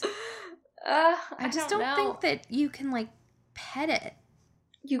those. I just don't think that you can, like, pet it.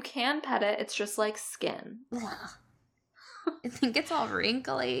 You can pet it. It's just like skin. I think it's all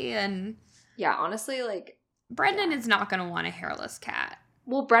wrinkly and... Yeah, honestly, like... Brendan is not going to want a hairless cat.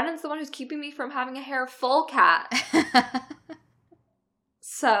 Well, Brendan's the one who's keeping me from having a hair-full cat.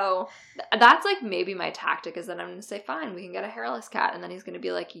 So, that's, like, maybe my tactic is that I'm going to say, fine, we can get a hairless cat. And then he's going to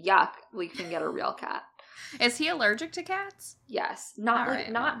be like, yuck, we can get a real cat. Is he allergic to cats? Yes.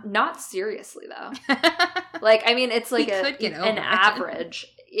 Not seriously, though. Like, I mean, it's like an average.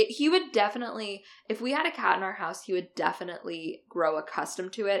 He would definitely, if we had a cat in our house, he would definitely grow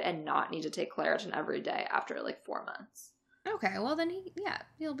accustomed to it and not need to take Claritin every day after, like, 4 months. Okay, well, then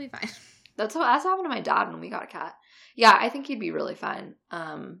he'll be fine. That's happened to my dad when we got a cat. Yeah, I think he'd be really fine.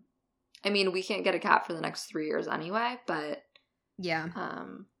 I mean, we can't get a cat for the next 3 years anyway, but... Yeah.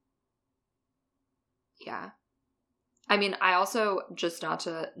 Yeah. I mean, I also,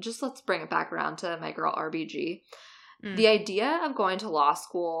 let's bring it back around to my girl RBG. The idea of going to law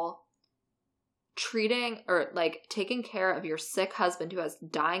school, treating or, like, taking care of your sick husband who is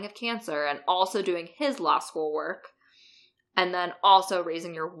dying of cancer and also doing his law school work, and then also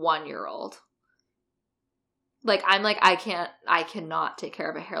raising your 1-year-old. Like, I'm like, I cannot take care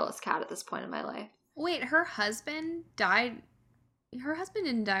of a hairless cat at this point in my life. Wait, her husband died? Her husband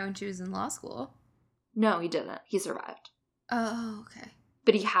didn't die when she was in law school. No, he didn't. He survived. Oh, okay.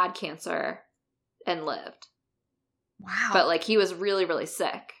 But he had cancer and lived. Wow. But, like, he was really, really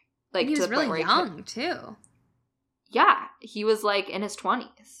sick. Like, he was really young, too. Yeah. He was, like, in his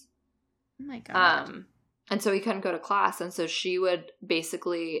 20s. Oh, my God. And so he couldn't go to class. And so she would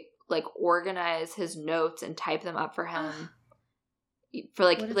basically, like, organize his notes and type them up for him for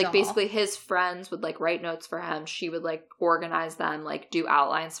like basically his friends would like write notes for him. She would like organize them, like do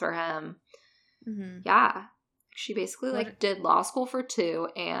outlines for him. Mm-hmm. Yeah. She basically like did law school for 2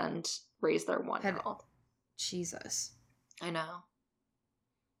 and raised their 1-year-old. Jesus. I know.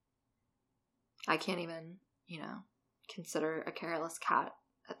 I can't even, consider a careless cat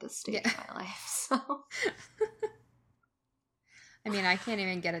at this stage of my life. So I mean, I can't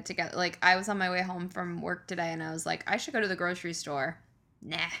even get it together. Like, I was on my way home from work today, and I was like, I should go to the grocery store.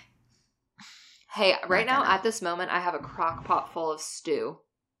 Nah. Hey, right now, at this moment, I have a crock pot full of stew.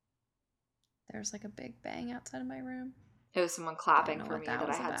 There's, like, a big bang outside of my room. It was someone clapping for me that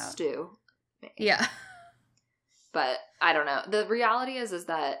I had stew. Yeah. But, I don't know. The reality is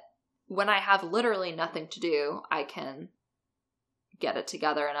that when I have literally nothing to do, I can get it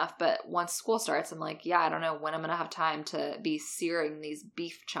together enough. But once school starts, I'm like, I don't know when I'm gonna have time to be searing these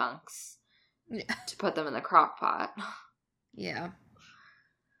beef chunks to put them in the crock pot. Yeah.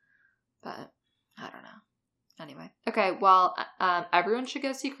 But I don't know. Anyway. Okay, well, everyone should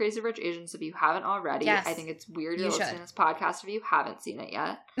go see Crazy Rich Asians if you haven't already. Yes, I think it's weird you're listening to this podcast if you haven't seen it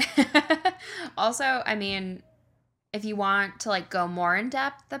yet. Also, I mean, if you want to like go more in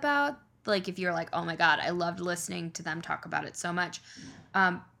depth about, like, if you're like, oh my God, I loved listening to them talk about it so much.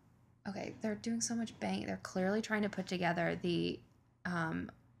 Okay, they're doing so much bang. They're clearly trying to put together the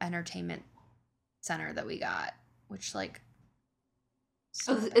entertainment center that we got, which like.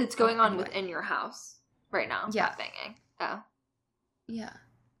 So it's going on within your house right now. Yeah. Banging. Oh. Yeah.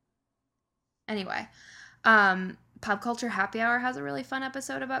 Anyway, Pop Culture Happy Hour has a really fun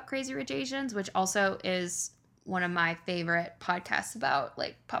episode about Crazy Rich Asians, which also is one of my favorite podcasts about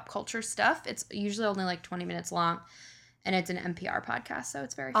like pop culture stuff. It's usually only like 20 minutes long, and it's an NPR podcast, so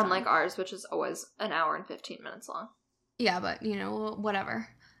it's very fun. Unlike ours, which is always an hour and 15 minutes long. Yeah, but whatever.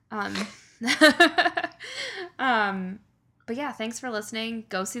 But yeah, thanks for listening.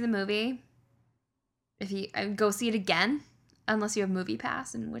 Go see the movie. If you go see it again, unless you have Movie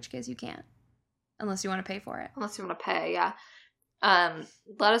Pass, in which case you can't, unless you want to pay for it. Unless you want to pay, yeah.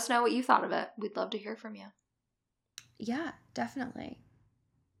 Let us know what you thought of it. We'd love to hear from you. Yeah, definitely.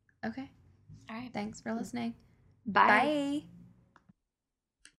 Okay. All right. Thanks for listening. Bye. Bye.